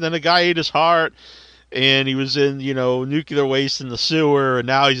point. Then a guy ate his heart, and he was in nuclear waste in the sewer, and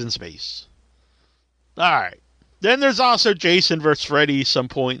now he's in space. All right. Then there's also Jason versus Freddy some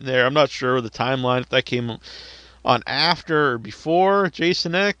point in there. I'm not sure the timeline if that came on after or before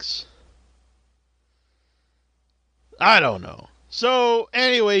Jason X. I don't know. So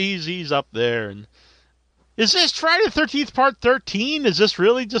anyway, he's up there, and is this Friday the 13th Part 13? Is this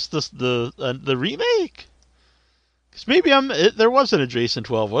really just the remake? Because maybe there wasn't a Jason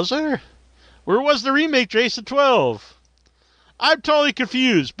 12, was there? Where was the remake Jason 12? I'm totally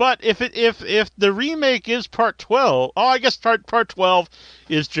confused. But if the remake is Part 12, I guess Part 12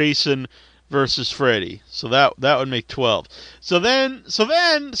 is Jason versus Freddy. So that would make 12. So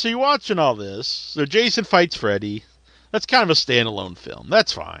you're watching all this. So Jason fights Freddy. That's kind of a standalone film.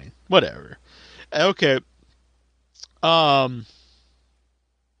 That's fine. Whatever. Okay. Well,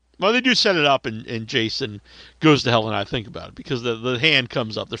 they do set it up, and Jason goes to hell, and I think about it, because the hand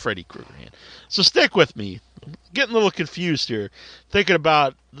comes up, the Freddy Krueger hand. So stick with me. I'm getting a little confused here, thinking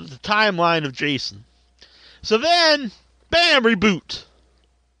about the timeline of Jason. So then, bam, reboot.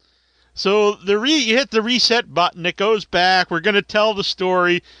 So you hit the reset button, it goes back, we're going to tell the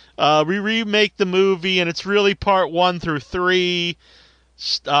story, we remake the movie, and it's really part 1 through 3.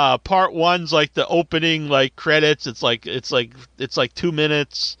 Part 1's like the opening like credits, it's like 2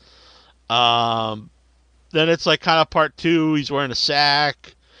 minutes. Then it's like kind of part 2, he's wearing a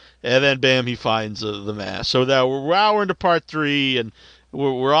sack, and then bam, he finds the mask. So now we're into part 3, and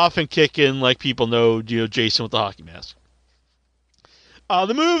we're off and kicking, like people know, Jason with the hockey mask.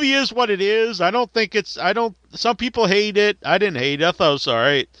 The movie is what it is. Some people hate it. I didn't hate it. I thought it was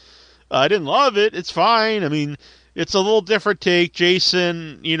alright. I didn't love it. It's fine. I mean, it's a little different take.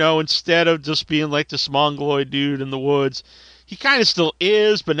 Jason, instead of just being like this mongoloid dude in the woods, he kind of still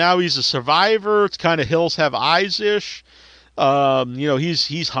is, but now he's a survivor. It's kind of Hills Have Eyes-ish.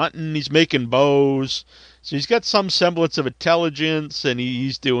 He's hunting, he's making bows, so he's got some semblance of intelligence, and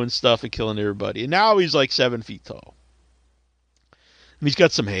he's doing stuff and killing everybody. And now he's like 7 feet tall. And he's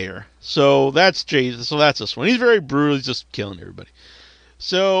got some hair. So that's Jason. So that's this one. He's very brutal. He's just killing everybody.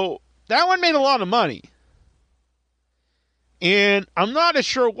 So that one made a lot of money. And I'm not as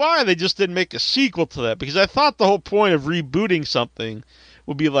sure why they just didn't make a sequel to that, because I thought the whole point of rebooting something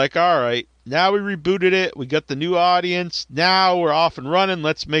would be like, all right, now we rebooted it, we got the new audience, now we're off and running,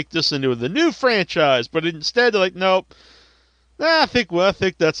 let's make this into the new franchise. But instead, they're like, nope, I think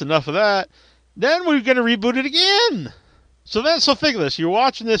that's enough of that. Then we're going to reboot it again. So think of this, you're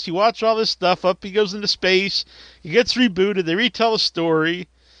watching this, you watch all this stuff, up he goes into space, he gets rebooted, they retell the story.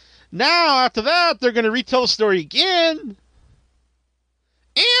 Now, after that, they're going to retell the story again.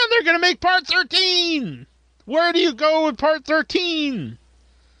 And they're going to make part 13. Where do you go with part 13?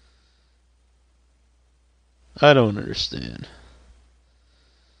 I don't understand.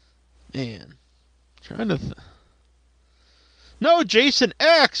 Man. Trying to... No, Jason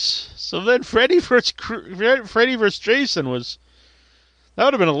X. So then Freddy vs. Jason was... That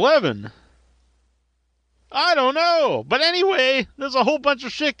would have been 11. I don't know. But anyway, there's a whole bunch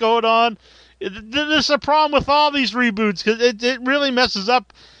of shit going on. There's a problem with all these reboots, because it really messes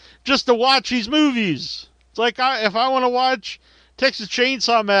up just to watch these movies. It's like if I want to watch Texas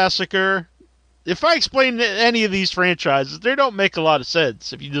Chainsaw Massacre, if I explain any of these franchises, they don't make a lot of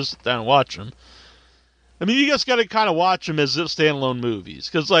sense if you just sit down and watch them. I mean, you just got to kind of watch them as standalone movies.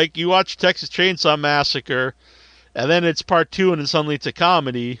 Because, like, you watch Texas Chainsaw Massacre, and then it's part 2, and then suddenly it's a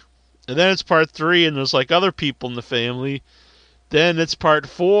comedy. And then it's part 3, and there's, like, other people in the family. Then it's part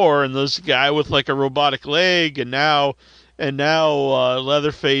 4, and there's a guy with like a robotic leg, and now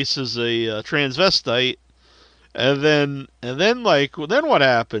Leatherface is a transvestite, and then what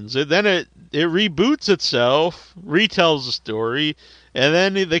happens? Then it reboots itself, retells the story, and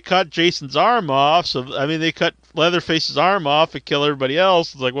then they cut Jason's arm off. So I mean, they cut Leatherface's arm off and kill everybody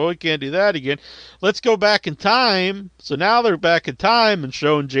else. It's like, well, we can't do that again. Let's go back in time. So now they're back in time and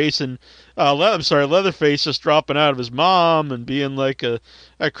showing Jason. Leatherface just dropping out of his mom and being like a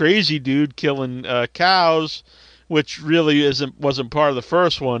crazy dude killing cows, which really wasn't part of the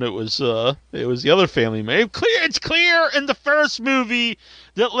first one. It was the other family man. It's clear in the first movie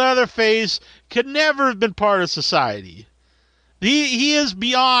that Leatherface could never have been part of society. He is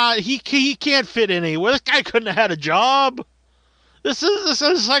beyond. He can't fit in anywhere. This guy couldn't have had a job. This is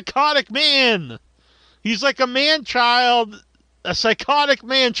a psychotic man. He's like a man-child, a psychotic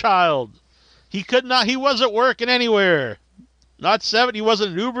man-child. He wasn't working anywhere. He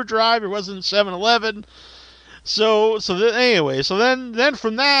wasn't an Uber driver, he wasn't 7-Eleven. So then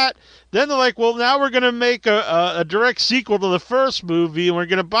from that, then they're like, well, now we're going to make a direct sequel to the first movie, and we're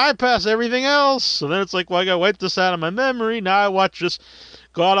going to bypass everything else. So then it's like, well, I got to wipe this out of my memory. Now I watch this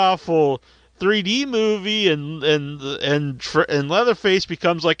god-awful 3D movie, and Leatherface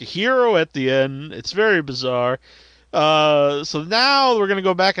becomes like a hero at the end. It's very bizarre. So now we're going to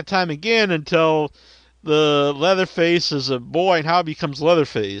go back in time again until the Leatherface is a boy and how he becomes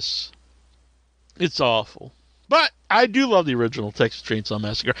Leatherface. It's awful. But I do love the original Texas Chainsaw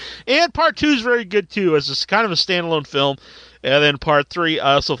Massacre. And part 2 is very good too, as it's kind of a standalone film. And then part 3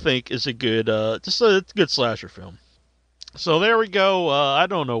 I also think is a good, it's a good slasher film. So there we go. I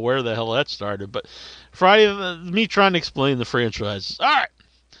don't know where the hell that started, but Friday, me trying to explain the franchises. All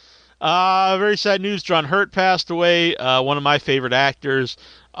right. Very sad news. John Hurt passed away. One of my favorite actors.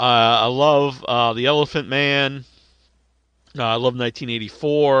 I love The Elephant Man. I love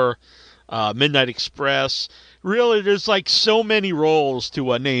 1984. Midnight Express. Really, there's like so many roles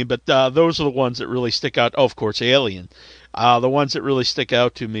to name, but those are the ones that really stick out. Oh, of course, Alien. The ones that really stick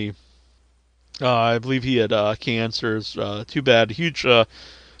out to me. I believe he had cancer. Too bad. Huge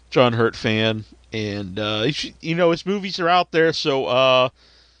John Hurt fan. And, his movies are out there, so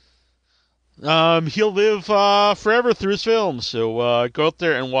he'll live forever through his films. So go out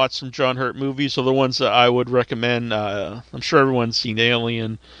there and watch some John Hurt movies. So the ones that I would recommend, I'm sure everyone's seen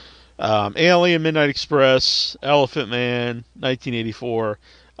Alien. Alien, Midnight Express, Elephant Man, 1984.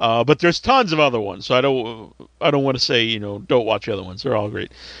 But there's tons of other ones, so I don't want to say, don't watch the other ones. They're all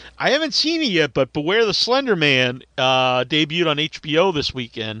great. I haven't seen it yet, but Beware the Slender Man debuted on HBO this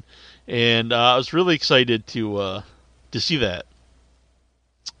weekend, and I was really excited to see that.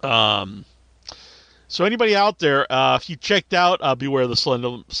 So anybody out there, if you checked out Beware the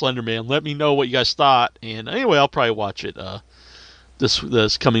Slender Man, let me know what you guys thought. And anyway, I'll probably watch it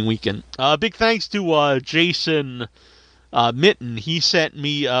this coming weekend. Big thanks to Jason Mitten. He sent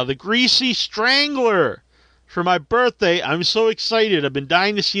me The Greasy Strangler for my birthday. I'm so excited. I've been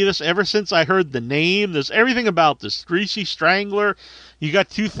dying to see this ever since I heard the name. There's everything about this. Greasy Strangler. You got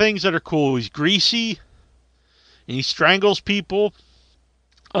two things that are cool. He's greasy, and he strangles people.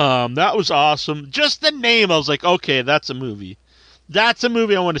 That was awesome. Just the name, I was like, okay, that's a movie. That's a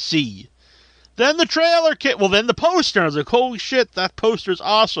movie I want to see. Then the trailer came. Well, then the poster. I was like, holy shit, that poster's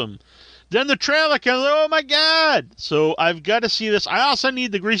awesome. Then the trailer came. I was like, oh my god. So I've got to see this. I also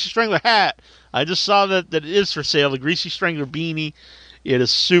need the Greasy Strangler hat. I just saw that it is for sale. The Greasy Strangler beanie. It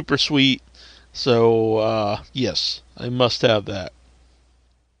is super sweet. So, yes, I must have that.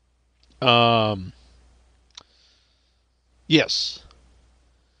 Yes.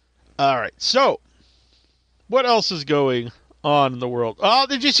 Alright, so, what else is going on in the world? Oh,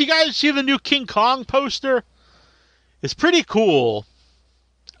 did you guys see the new King Kong poster? It's pretty cool.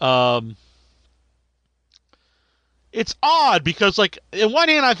 It's odd because, like, on one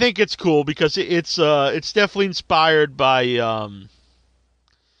hand, I think it's cool because it's definitely inspired by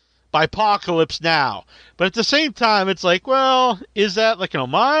Apocalypse Now. But at the same time, it's like, well, is that like an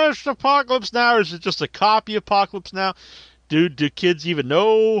homage to Apocalypse Now, or is it just a copy of Apocalypse Now? Do kids even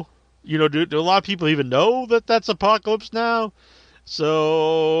know? You know, do a lot of people even know that that's Apocalypse Now?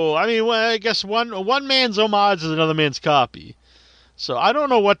 So, I mean, well, I guess one man's homage is another man's copy. So I don't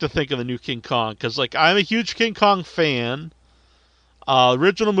know what to think of the new King Kong, because, like, I'm a huge King Kong fan.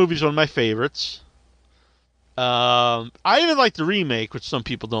 Original movie's one of my favorites. I even like the remake, which some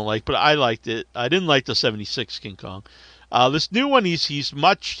people don't like, but I liked it. I didn't like the 76 King Kong. This new one,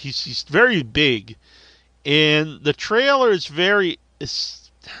 he's very big, and the trailer is it's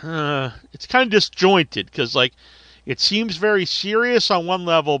kind of disjointed, because, like, it seems very serious on one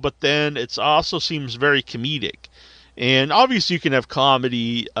level, but then it also seems very comedic. And obviously you can have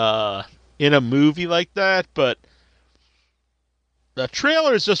comedy in a movie like that, but the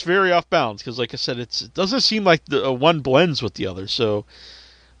trailer is just very off balance, because, like I said, it doesn't seem like the one blends with the other. So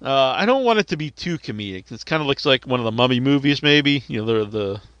I don't want it to be too comedic. It kind of looks like one of the Mummy movies, maybe. You know,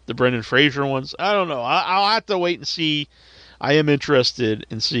 the Brendan Fraser ones. I don't know. I'll have to wait and see. I am interested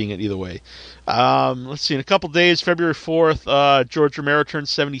in seeing it either way. Let's see. In a couple days, February 4th, George Romero turns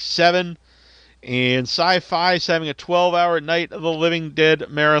 77. And Sci-Fi is having a 12-hour Night of the Living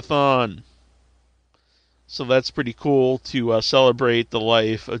Dead marathon. So that's pretty cool to celebrate the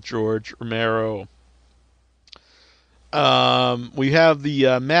life of George Romero. We have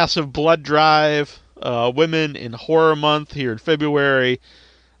the massive blood drive, Women in Horror Month here in February.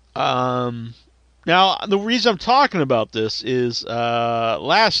 Now, the reason I'm talking about this is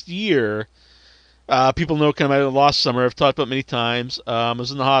last year, people know kind of my lost summer. I've talked about it many times. I was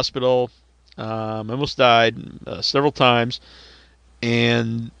in the hospital. I almost died several times,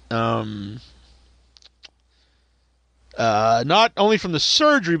 and not only from the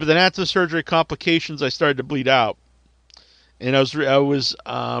surgery, but then after the surgery complications, I started to bleed out, and I was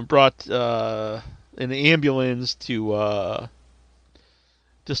brought in an ambulance to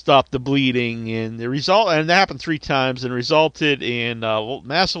stop the bleeding, and that happened 3 times, and resulted in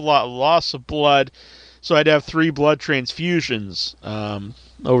massive loss of blood. So I'd have 3 blood transfusions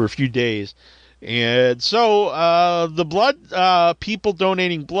over a few days. And so the blood, people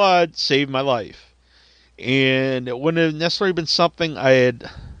donating blood saved my life. And it wouldn't have necessarily been something I had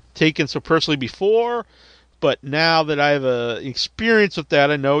taken so personally before, but now that I have experience with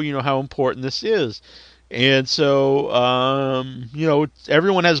that, I know, how important this is. And so,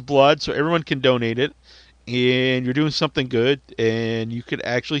 everyone has blood, so everyone can donate it. And you're doing something good, and you could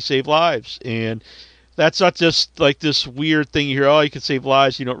actually save lives. And that's not just like this weird thing you hear, oh, you can save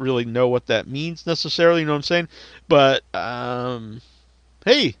lives. You don't really know what that means necessarily, you know what I'm saying? But,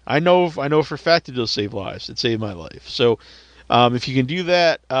 hey, I know for a fact it does save lives. It saved my life. So, if you can do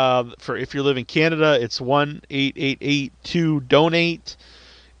that, if you live in Canada, it's 1-888-2-DONATE.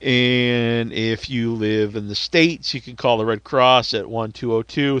 And if you live in the States, you can call the Red Cross at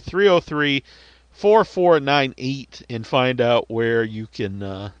 1-202-303-4498 and find out where you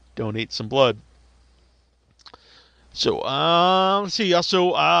can donate some blood. So, let's see.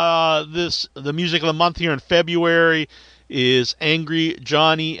 Also, the music of the month here in February is Angry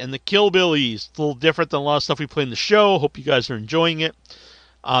Johnny and the Killbillies. It's a little different than a lot of stuff we play in the show. Hope you guys are enjoying it.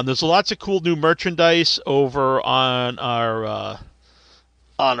 There's lots of cool new merchandise over on our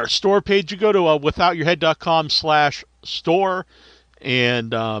store page. You go to withoutyourhead.com/store,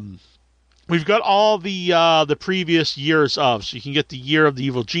 and we've got all the previous years of. So you can get the Year of the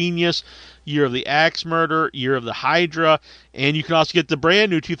Evil Genius, Year of the Axe Murder, Year of the Hydra, and you can also get the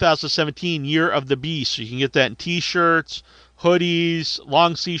brand new 2017 Year of the Beast. So you can get that in t-shirts, hoodies,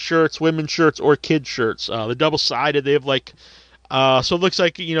 long sleeve shirts, women's shirts, or kids shirts. The double-sided, they have like So it looks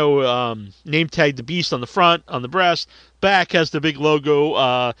like, name tag the Beast on the front, on the breast. Back has the big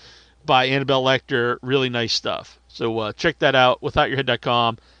logo by Annabelle Lecter. Really nice stuff. So check that out,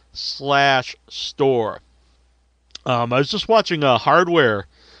 withoutyourhead.com/store. I was just watching Hardware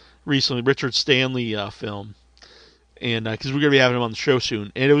recently, Richard Stanley film, and because we're going to be having him on the show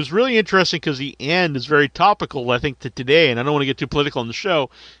soon. And it was really interesting because the end is very topical, I think, to today, and I don't want to get too political on the show,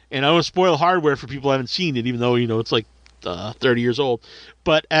 and I don't want to spoil Hardware for people who haven't seen it, even though, it's like 30 years old.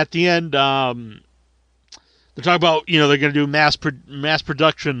 But at the end, they're talking about, they're going to do mass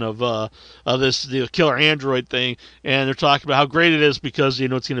production of this killer android thing, and they're talking about how great it is because,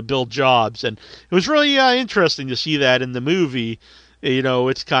 it's going to build jobs. And it was really interesting to see that in the movie.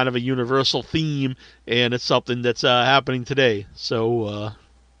 It's kind of a universal theme, and it's something that's happening today. So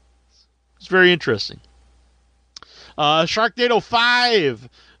it's very interesting. Sharknado 5,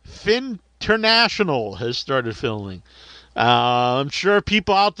 Finternational has started filming. I'm sure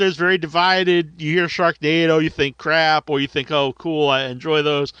people out there is very divided. You hear Sharknado, you think crap, or you think, oh, cool, I enjoy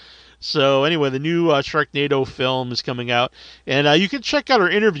those. So anyway, the new Sharknado film is coming out, and you can check out our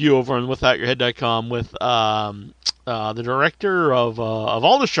interview over on withoutyourhead.com with the director of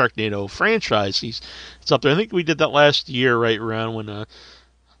all the Sharknado franchise. It's up there. I think we did that last year, right around when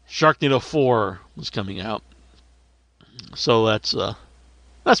Sharknado 4 was coming out. So that's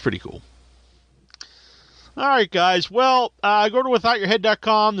pretty cool. All right, guys. Well, go to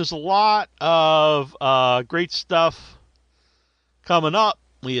withoutyourhead.com. There's a lot of great stuff coming up.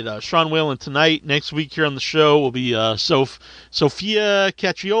 We had Sean Whalen tonight. Next week here on the show will be Sophia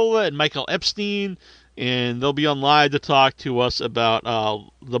Cacciola and Michael Epstein, and they'll be on live to talk to us about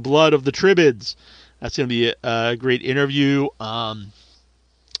the blood of the Tribids. That's going to be a great interview.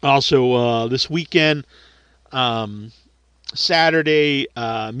 Also, this weekend, Saturday,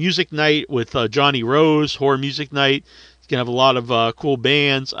 music night with Johnny Rose, horror music night. It's going to have a lot of cool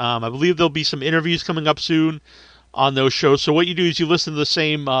bands. I believe there'll be some interviews coming up soon on those shows. So what you do is you listen to the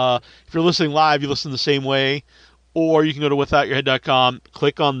same, if you're listening live, you listen the same way, or you can go to withoutyourhead.com,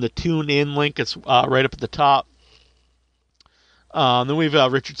 click on the tune in link. It's right up at the top. Then we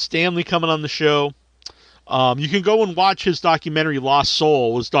have Richard Stanley coming on the show. You can go and watch his documentary, Lost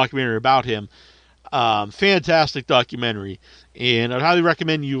Soul, his documentary about him. Fantastic documentary. And I'd highly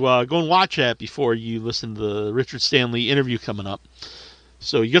recommend you go and watch that before you listen to the Richard Stanley interview coming up.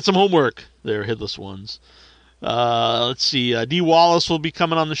 So you get some homework there, Headless Ones. Let's see. Dee Wallace will be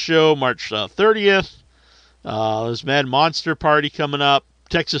coming on the show March 30th. There's Mad Monster Party coming up.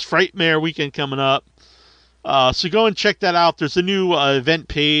 Texas Frightmare weekend coming up. So go and check that out. There's a new event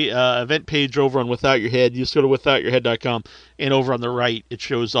page over on Without Your Head. You just go to withoutyourhead.com, and over on the right, it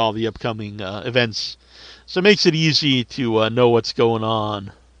shows all the upcoming events. So it makes it easy to know what's going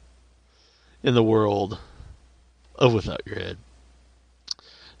on in the world of Without Your Head.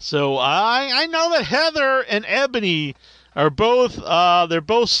 So I know that Heather and Ebony are both they're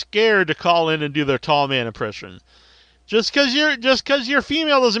both scared to call in and do their tall man impression. Just because you're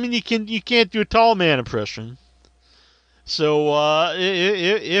female doesn't mean you can't do a tall man impression. So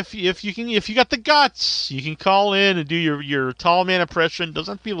if you got the guts, you can call in and do your tall man impression.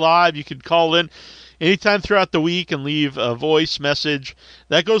 Doesn't have to be live. You can call in anytime throughout the week and leave a voice message.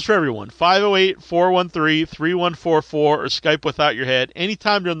 That goes for everyone. 508-413-3144 or Skype Without Your Head.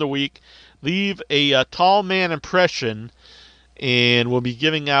 Anytime during the week, leave a tall man impression, and we'll be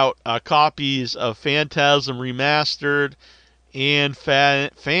giving out copies of Phantasm Remastered and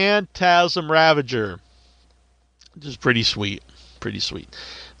Phantasm Ravager, which is pretty sweet. Pretty sweet.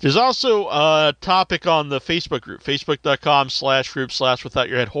 There's also a topic on the Facebook group,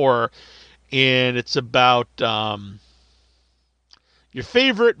 facebook.com/group/withoutyourheadhorror, and it's about your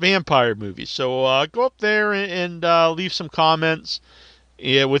favorite vampire movies. So go up there and leave some comments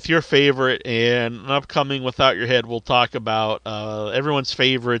with your favorite, and an upcoming Without Your Head, we'll talk about everyone's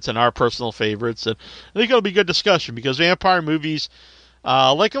favorites and our personal favorites. And I think it'll be a good discussion because vampire movies,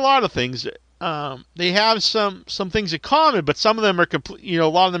 like a lot of things, they have some things in common, but some of them are a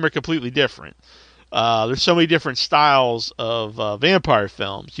lot of them are completely different. There's so many different styles of vampire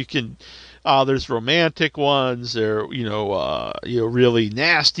films. You can there's romantic ones, there really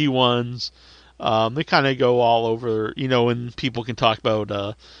nasty ones. They kind of go all over, and people can talk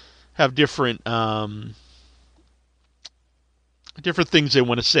about have different different things they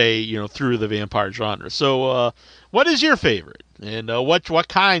want to say, through the vampire genre. So, what is your favorite, and what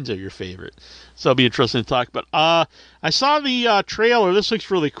kinds are your favorite? So it'll be interesting to talk about. I saw the trailer. This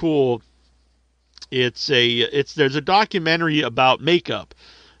looks really cool. There's a documentary about makeup,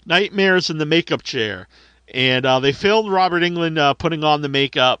 nightmares in the makeup chair, And they filmed Robert Englund putting on the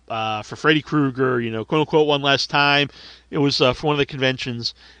makeup for Freddy Krueger, quote unquote, one last time. It was for one of the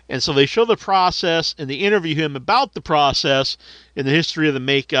conventions. And so they show the process and they interview him about the process and the history of the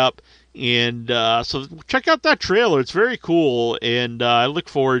makeup. And so check out that trailer. It's very cool. And I look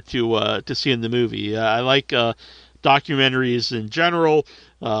forward to seeing the movie. I like documentaries in general.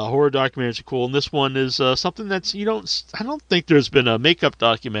 Horror documentaries are cool. And this one is something that's, I don't think there's been a makeup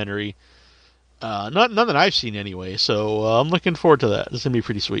documentary. None that I've seen anyway, so I'm looking forward to that. This is going to be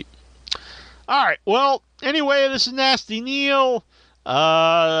pretty sweet. All right, well, anyway, this is Nasty Neil.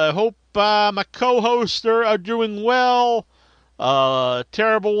 I hope my co-hosts are doing well.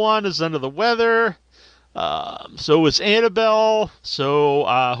 Terrible One is under the weather. So is Annabelle. So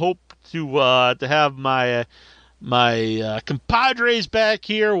I hope to have my compadres back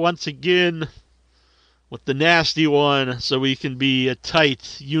here once again with the Nasty One, so we can be a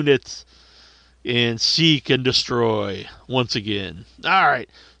tight unit and seek and destroy once again. All right.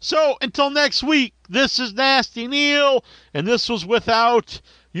 So until next week, this is Nasty Neil, and this was Without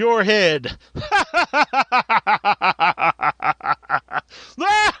Your Head.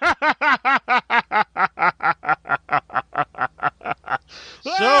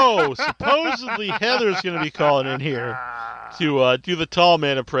 So supposedly Heather's going to be calling in here to do the tall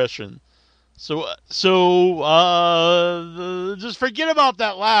man impression. So just forget about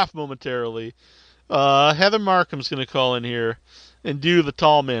that laugh momentarily. Heather Markham's going to call in here and do the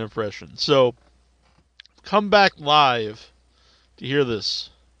tall man impression. So come back live to hear this.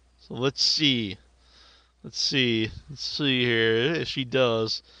 So let's see here if she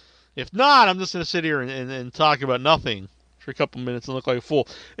does. If not, I'm just going to sit here and talk about nothing for a couple minutes and look like a fool.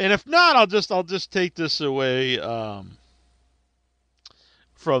 And if not, I'll just take this away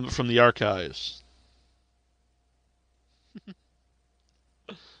from the archives.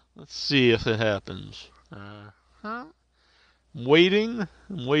 Let's see if it happens. I'm waiting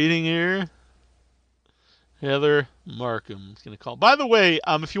here. Heather Markham is going to call. By the way,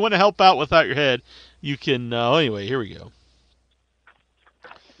 if you want to help out Without Your Head, you can. Anyway, here we go.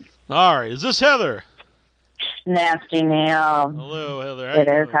 All right, is this Heather? Nasty Neil. Hello, Heather. It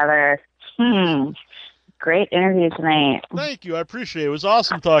is Heather. Great interview tonight. Thank you. I appreciate it. It was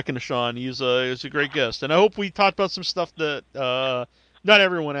awesome talking to Sean. He's a great guest. And I hope we talked about some stuff that not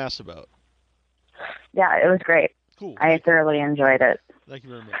everyone asked about. Yeah, it was great. Cool. I thoroughly enjoyed it. Thank you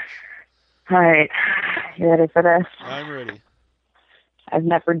very much. All right. You ready for this? I'm ready. I've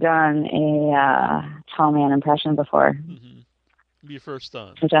never done a tall man impression before. Mm-hmm. Be your first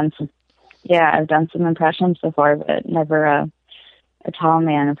time. I've done some impressions before, but never a tall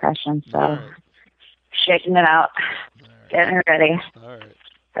man impression. So, right. Shaking it out, Right. Getting ready. All right.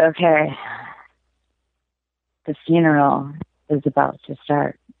 Okay. The funeral is about to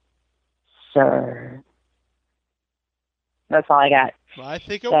start, sir. That's all I got. Well, I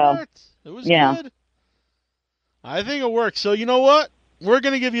think it worked. It was good. I think it worked. So you know what? We're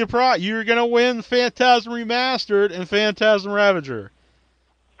going to give you a prize. You're going to win Phantasm Remastered and Phantasm Ravager.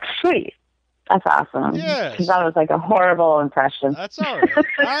 Sweet. That's awesome. Yes. Because that was like a horrible impression. That's all right.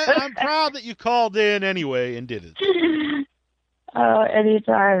 I'm proud that you called in anyway and did it. Oh,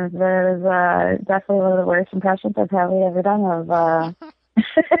 anytime. That is definitely one of the worst impressions I've probably ever done of...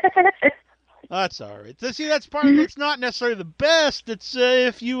 That's all right. See, that's part of it's not necessarily the best. It's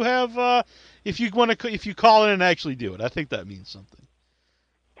if you have if you call in and actually do it. I think that means something.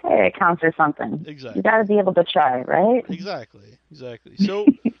 Hey, it counts for something. Exactly. You got to be able to try, right? Exactly. So,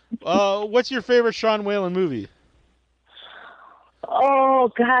 what's your favorite Sean Whalen movie? Oh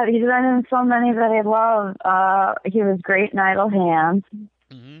God, he's been in so many that I love. He was great in Idle Hands.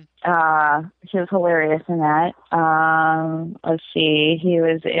 Mm-hmm. He was hilarious in that. Let's see, he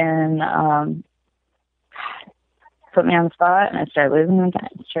was in put me on the spot and I started losing my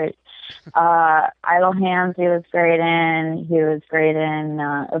time straight. Idle Hands he was great in. He was great in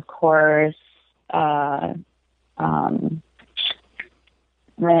of course I'm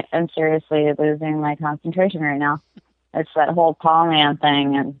seriously losing my concentration right now. It's that whole tall man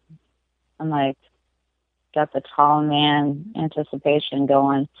thing, and I'm like got the tall man anticipation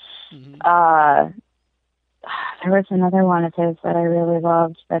going. Mm-hmm. There was another one of his that I really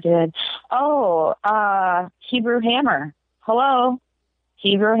loved that did. Hebrew Hammer. Hello?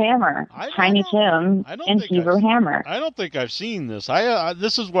 Hebrew Hammer. Tiny Tim and Hebrew Hammer. I don't think I've seen this.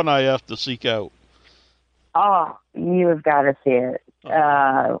 This is one I have to seek out. Oh, you've got to see it.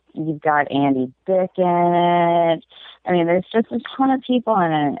 You've got Andy Dick in it. I mean, there's just a ton of people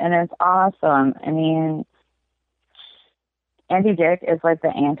in it, and it's awesome. I mean, Andy Dick is like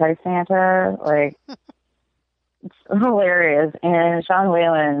the anti-Santa. Like, It's hilarious. And Sean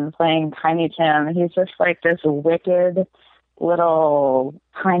Whalen playing Tiny Tim, he's just like this wicked little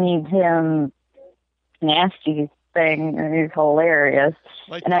Tiny Tim nasty thing, and he's hilarious.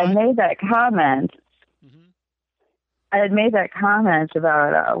 Like and I made that comment. I had made that comment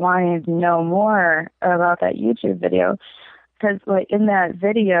about wanting to know more about that YouTube video, because like in that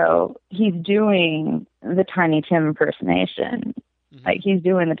video, he's doing the Tiny Tim impersonation. Like he's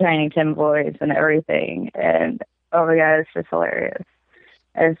doing the Tiny Tim voice and everything, and oh my god, it's just hilarious.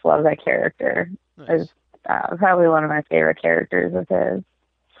 I just love that character. Nice. It's probably one of my favorite characters of his.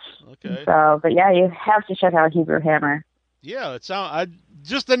 Okay. So, but yeah, you have to check out Hebrew Hammer. Yeah,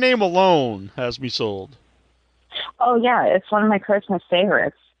 just the name alone has me sold. Oh yeah, it's one of my Christmas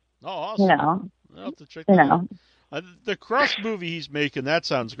favorites. Oh, awesome. You know, I'll have to check that out. The Crust movie he's making, that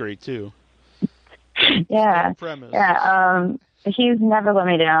sounds great too. Yeah. Premise. Yeah. He's never let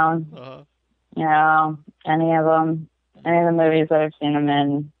me down. You know, any of the movies that I've seen him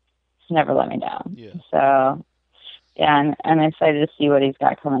in, he's never let me down. Yeah. So, yeah, I'm excited to see what he's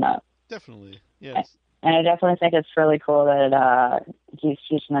got coming up. Definitely. Yes. And I definitely think it's really cool that he's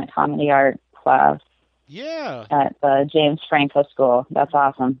teaching that comedy art class. Yeah. At the James Franco School. That's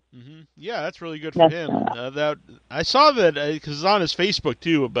awesome. Yeah, that's really good for him. I saw that because it's on his Facebook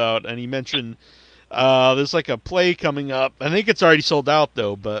too and he mentioned there's like a play coming up. I think it's already sold out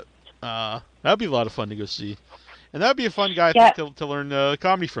though, but that'd be a lot of fun to go see. And that'd be a fun guy to learn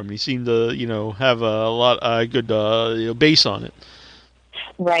comedy from. He seemed to, have a lot good base on it.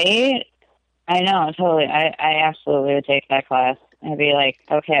 Right? I know, totally. I absolutely would take that class. I'd be like,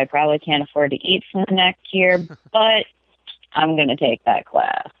 okay, I probably can't afford to eat for the next year, but I'm going to take that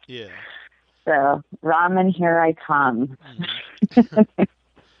class. Yeah. So, ramen, here I come.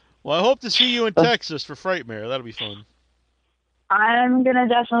 Well, I hope to see you in Texas for Frightmare. That'll be fun. I'm going to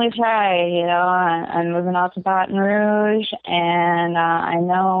definitely try. You know, I'm moving out to Baton Rouge, and I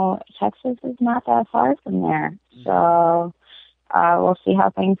know Texas is not that far from there. So we'll see how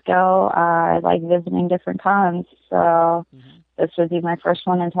things go. I like visiting different cons, so this would be my first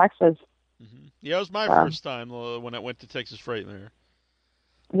one in Texas. Yeah, it was my first time when I went to Texas Frightmare.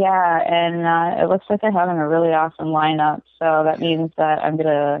 Yeah, and it looks like they're having a really awesome lineup, so that means that I'm going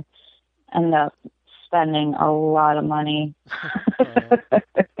to end up spending a lot of money,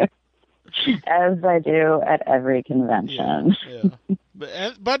 as I do at every convention. Yeah.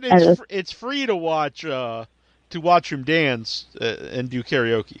 But it's free to watch him dance and do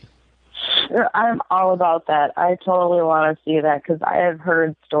karaoke. I'm all about that. I totally want to see that because I have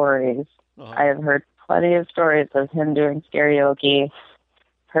heard stories. I have heard plenty of stories of him doing karaoke.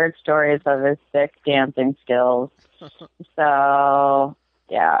 Heard stories of his sick dancing skills. So,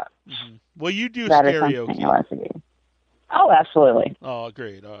 yeah. Well, you do that karaoke. Is I want to do. Oh, absolutely. Oh,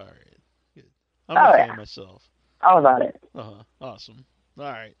 great. All right. Good. I'm a fan myself. All about it. Awesome. All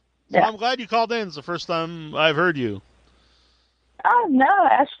right. So I'm glad you called in. It's the first time I've heard you. Oh, no,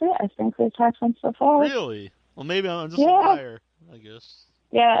 actually, I think we've talked once before. Really? Well, maybe I'm just a liar, I guess.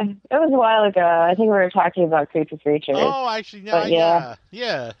 Yeah, it was a while ago. I think we were talking about Creature Features. Oh, actually, no,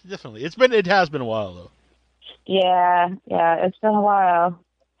 yeah, definitely. It has been a while though. Yeah, it's been a while.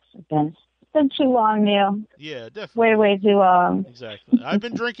 It's been too long, Neil. Yeah, definitely. Way too long. Exactly. I've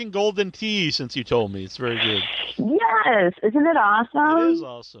been drinking golden tea since you told me. It's very good. Yes, isn't it awesome? It is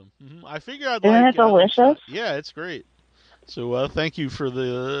awesome. I figured I'd Isn't it delicious? Yeah, it's great. So thank you for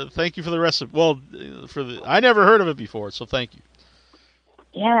the recipe. Well, I never heard of it before, so thank you.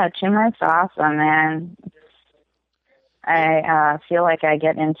 Yeah, turmeric's awesome, man. I feel like I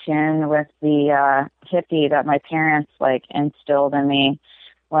get in tune with the hippie that my parents instilled in me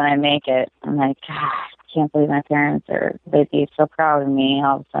when I make it. I'm like, God, I can't believe my parents they'd be so proud of me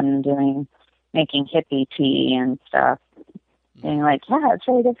all of a sudden making hippie tea and stuff. And you're like, yeah, it's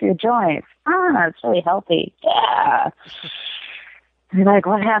really good for your joints. It's really healthy. Yeah. You're like,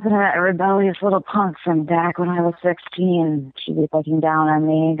 what happened to that rebellious little punk from back when I was 16? She'd be looking down on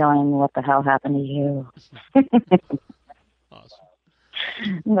me, going, what the hell happened to you?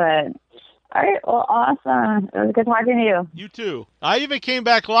 Awesome. But, all right, well, awesome. It was good talking to you. You too. I even came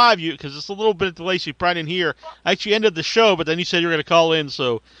back live, because it's a little bit delay, so you probably didn't hear. I actually ended the show, but then you said you were going to call in,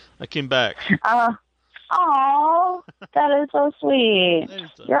 so I came back. Oh, that is so sweet.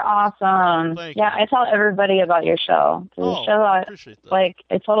 You're awesome. Thank you. I tell everybody about your show. I appreciate that.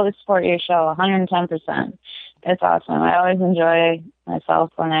 I totally support your show 110%. It's awesome. I always enjoy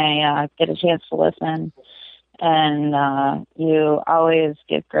myself when I get a chance to listen. And you always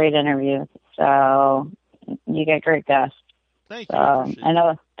give great interviews. So you get great guests. Thank you. I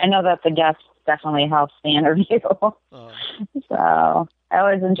know that the guests definitely helps the interview. So I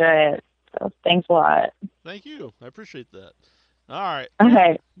always enjoy it. So thanks a lot. Thank you. I appreciate that. All right.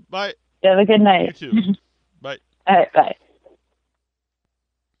 Okay. Bye. You have a good night. You too. Bye. All right, bye.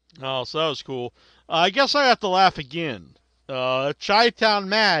 Oh, so that was cool. I guess I have to laugh again. Chi-Town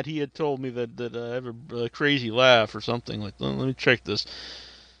Matt, he had told me that I have a crazy laugh or something like that. Let me check this.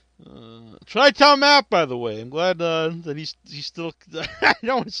 Chi-Town Matt, by the way, I'm glad that he's still. I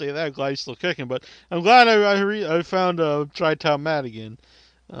don't want to say that. I'm glad he's still kicking, but I'm glad I found Chi-Town Matt again.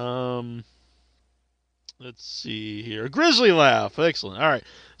 Let's see here. A grizzly laugh. Excellent. All right.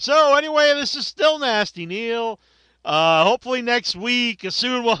 So anyway, this is still Nasty Neil. Hopefully next week,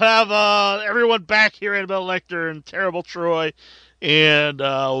 soon we'll have everyone back here at Bell Lecter and Terrible Troy, and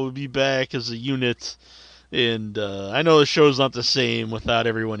we'll be back as a unit. And I know the show's not the same without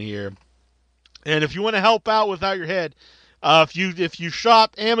everyone here. And if you want to help out Without Your Head, if you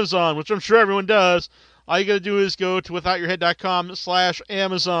shop Amazon, which I'm sure everyone does, all you got to do is go to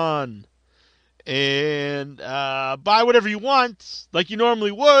withoutyourhead.com/Amazon and buy whatever you want, like you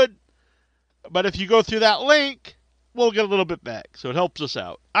normally would. But if you go through that link, we'll get a little bit back, so it helps us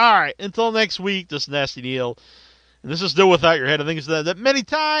out. All right, until next week, this is Nasty Neil, and this is still Without Your Head. I think it's that many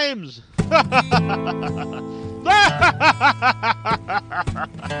times.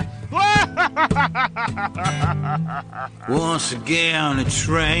 Once again, it's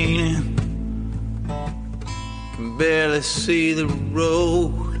raining. Can barely see the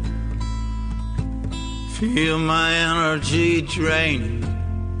road. Feel my energy draining.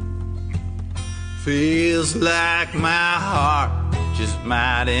 Feels like my heart just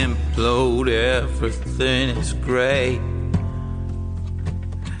might implode. Everything is great.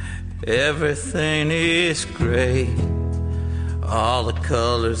 Everything is great. All the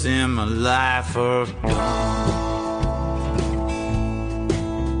colors in my life are gone.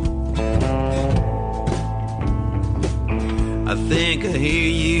 I think I hear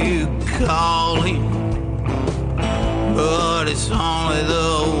you calling, but it's only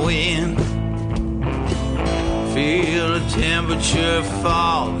the wind. Feel the temperature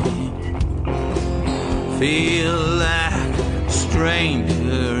falling. Feel like a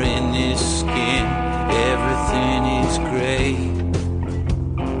stranger in this skin. Everything is great.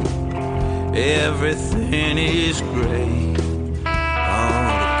 Everything is great.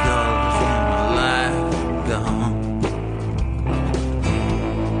 All the colors in my life are gone.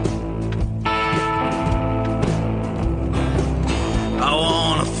 I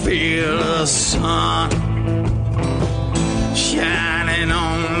wanna feel the sun shining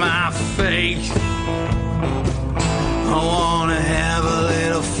on my face. I wanna have a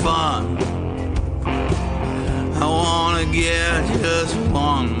little fun. I wanna get just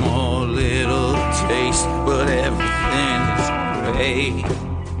one more little taste. But everything is great.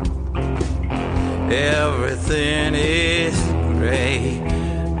 Everything is great.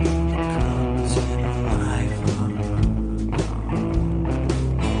 Colors in life are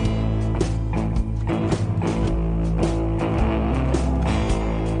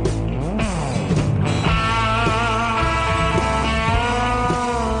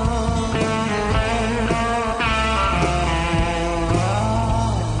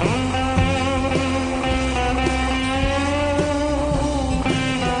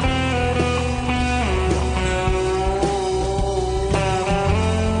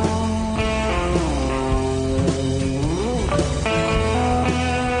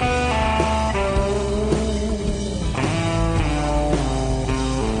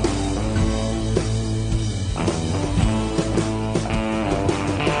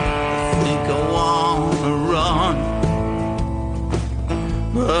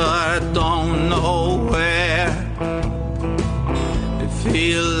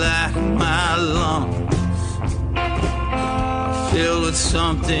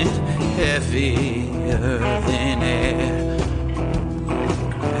something heavier than air.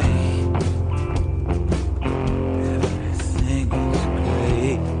 Great. Everything is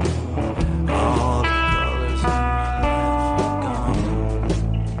great. All the colors in my life are gone.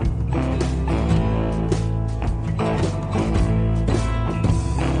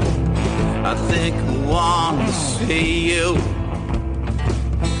 I think I wanna see you.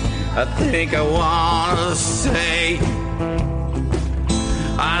 I think I wanna say,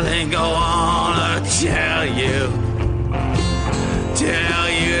 I think I wanna tell you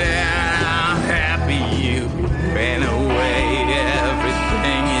that I'm happy you ran away.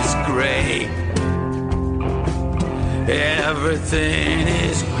 Everything is great. Everything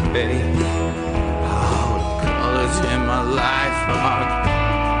is great. All the colors in my life are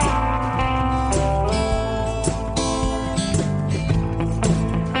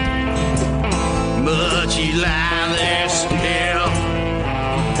but you lie there still.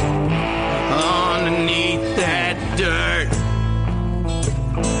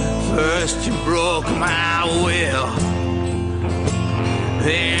 I will.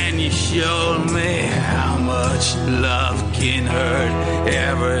 And you showed me how much love can hurt.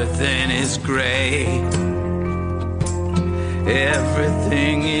 Everything is great.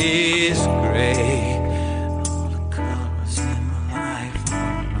 Everything is great. All the colors in my life.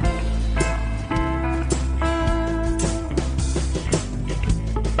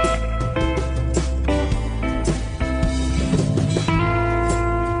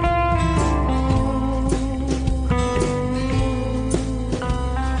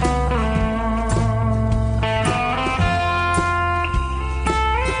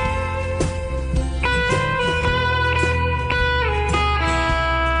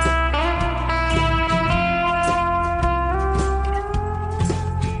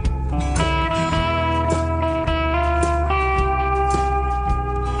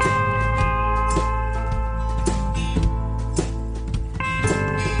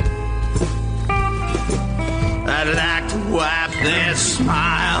 I'd like to wipe that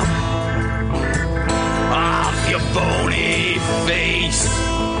smile off your bony face.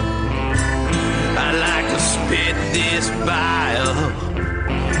 I'd like to spit this bile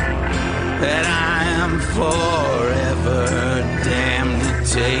that I am forever damned to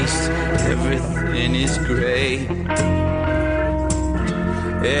taste. Everything is great.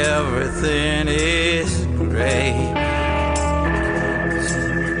 Everything is great.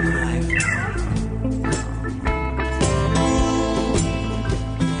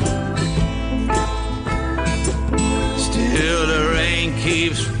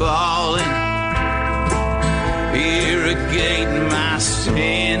 Keeps falling, irrigating my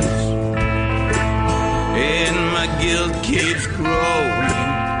sins, and my guilt keeps growing.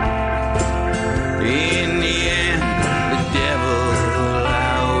 In the end, the devil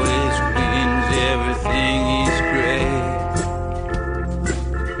always wins. Everything is great.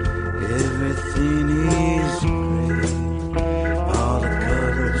 Everything is great. All the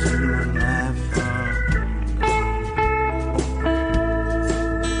colors in my life are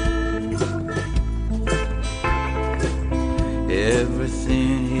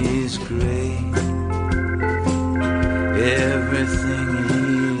everything is great. Everything is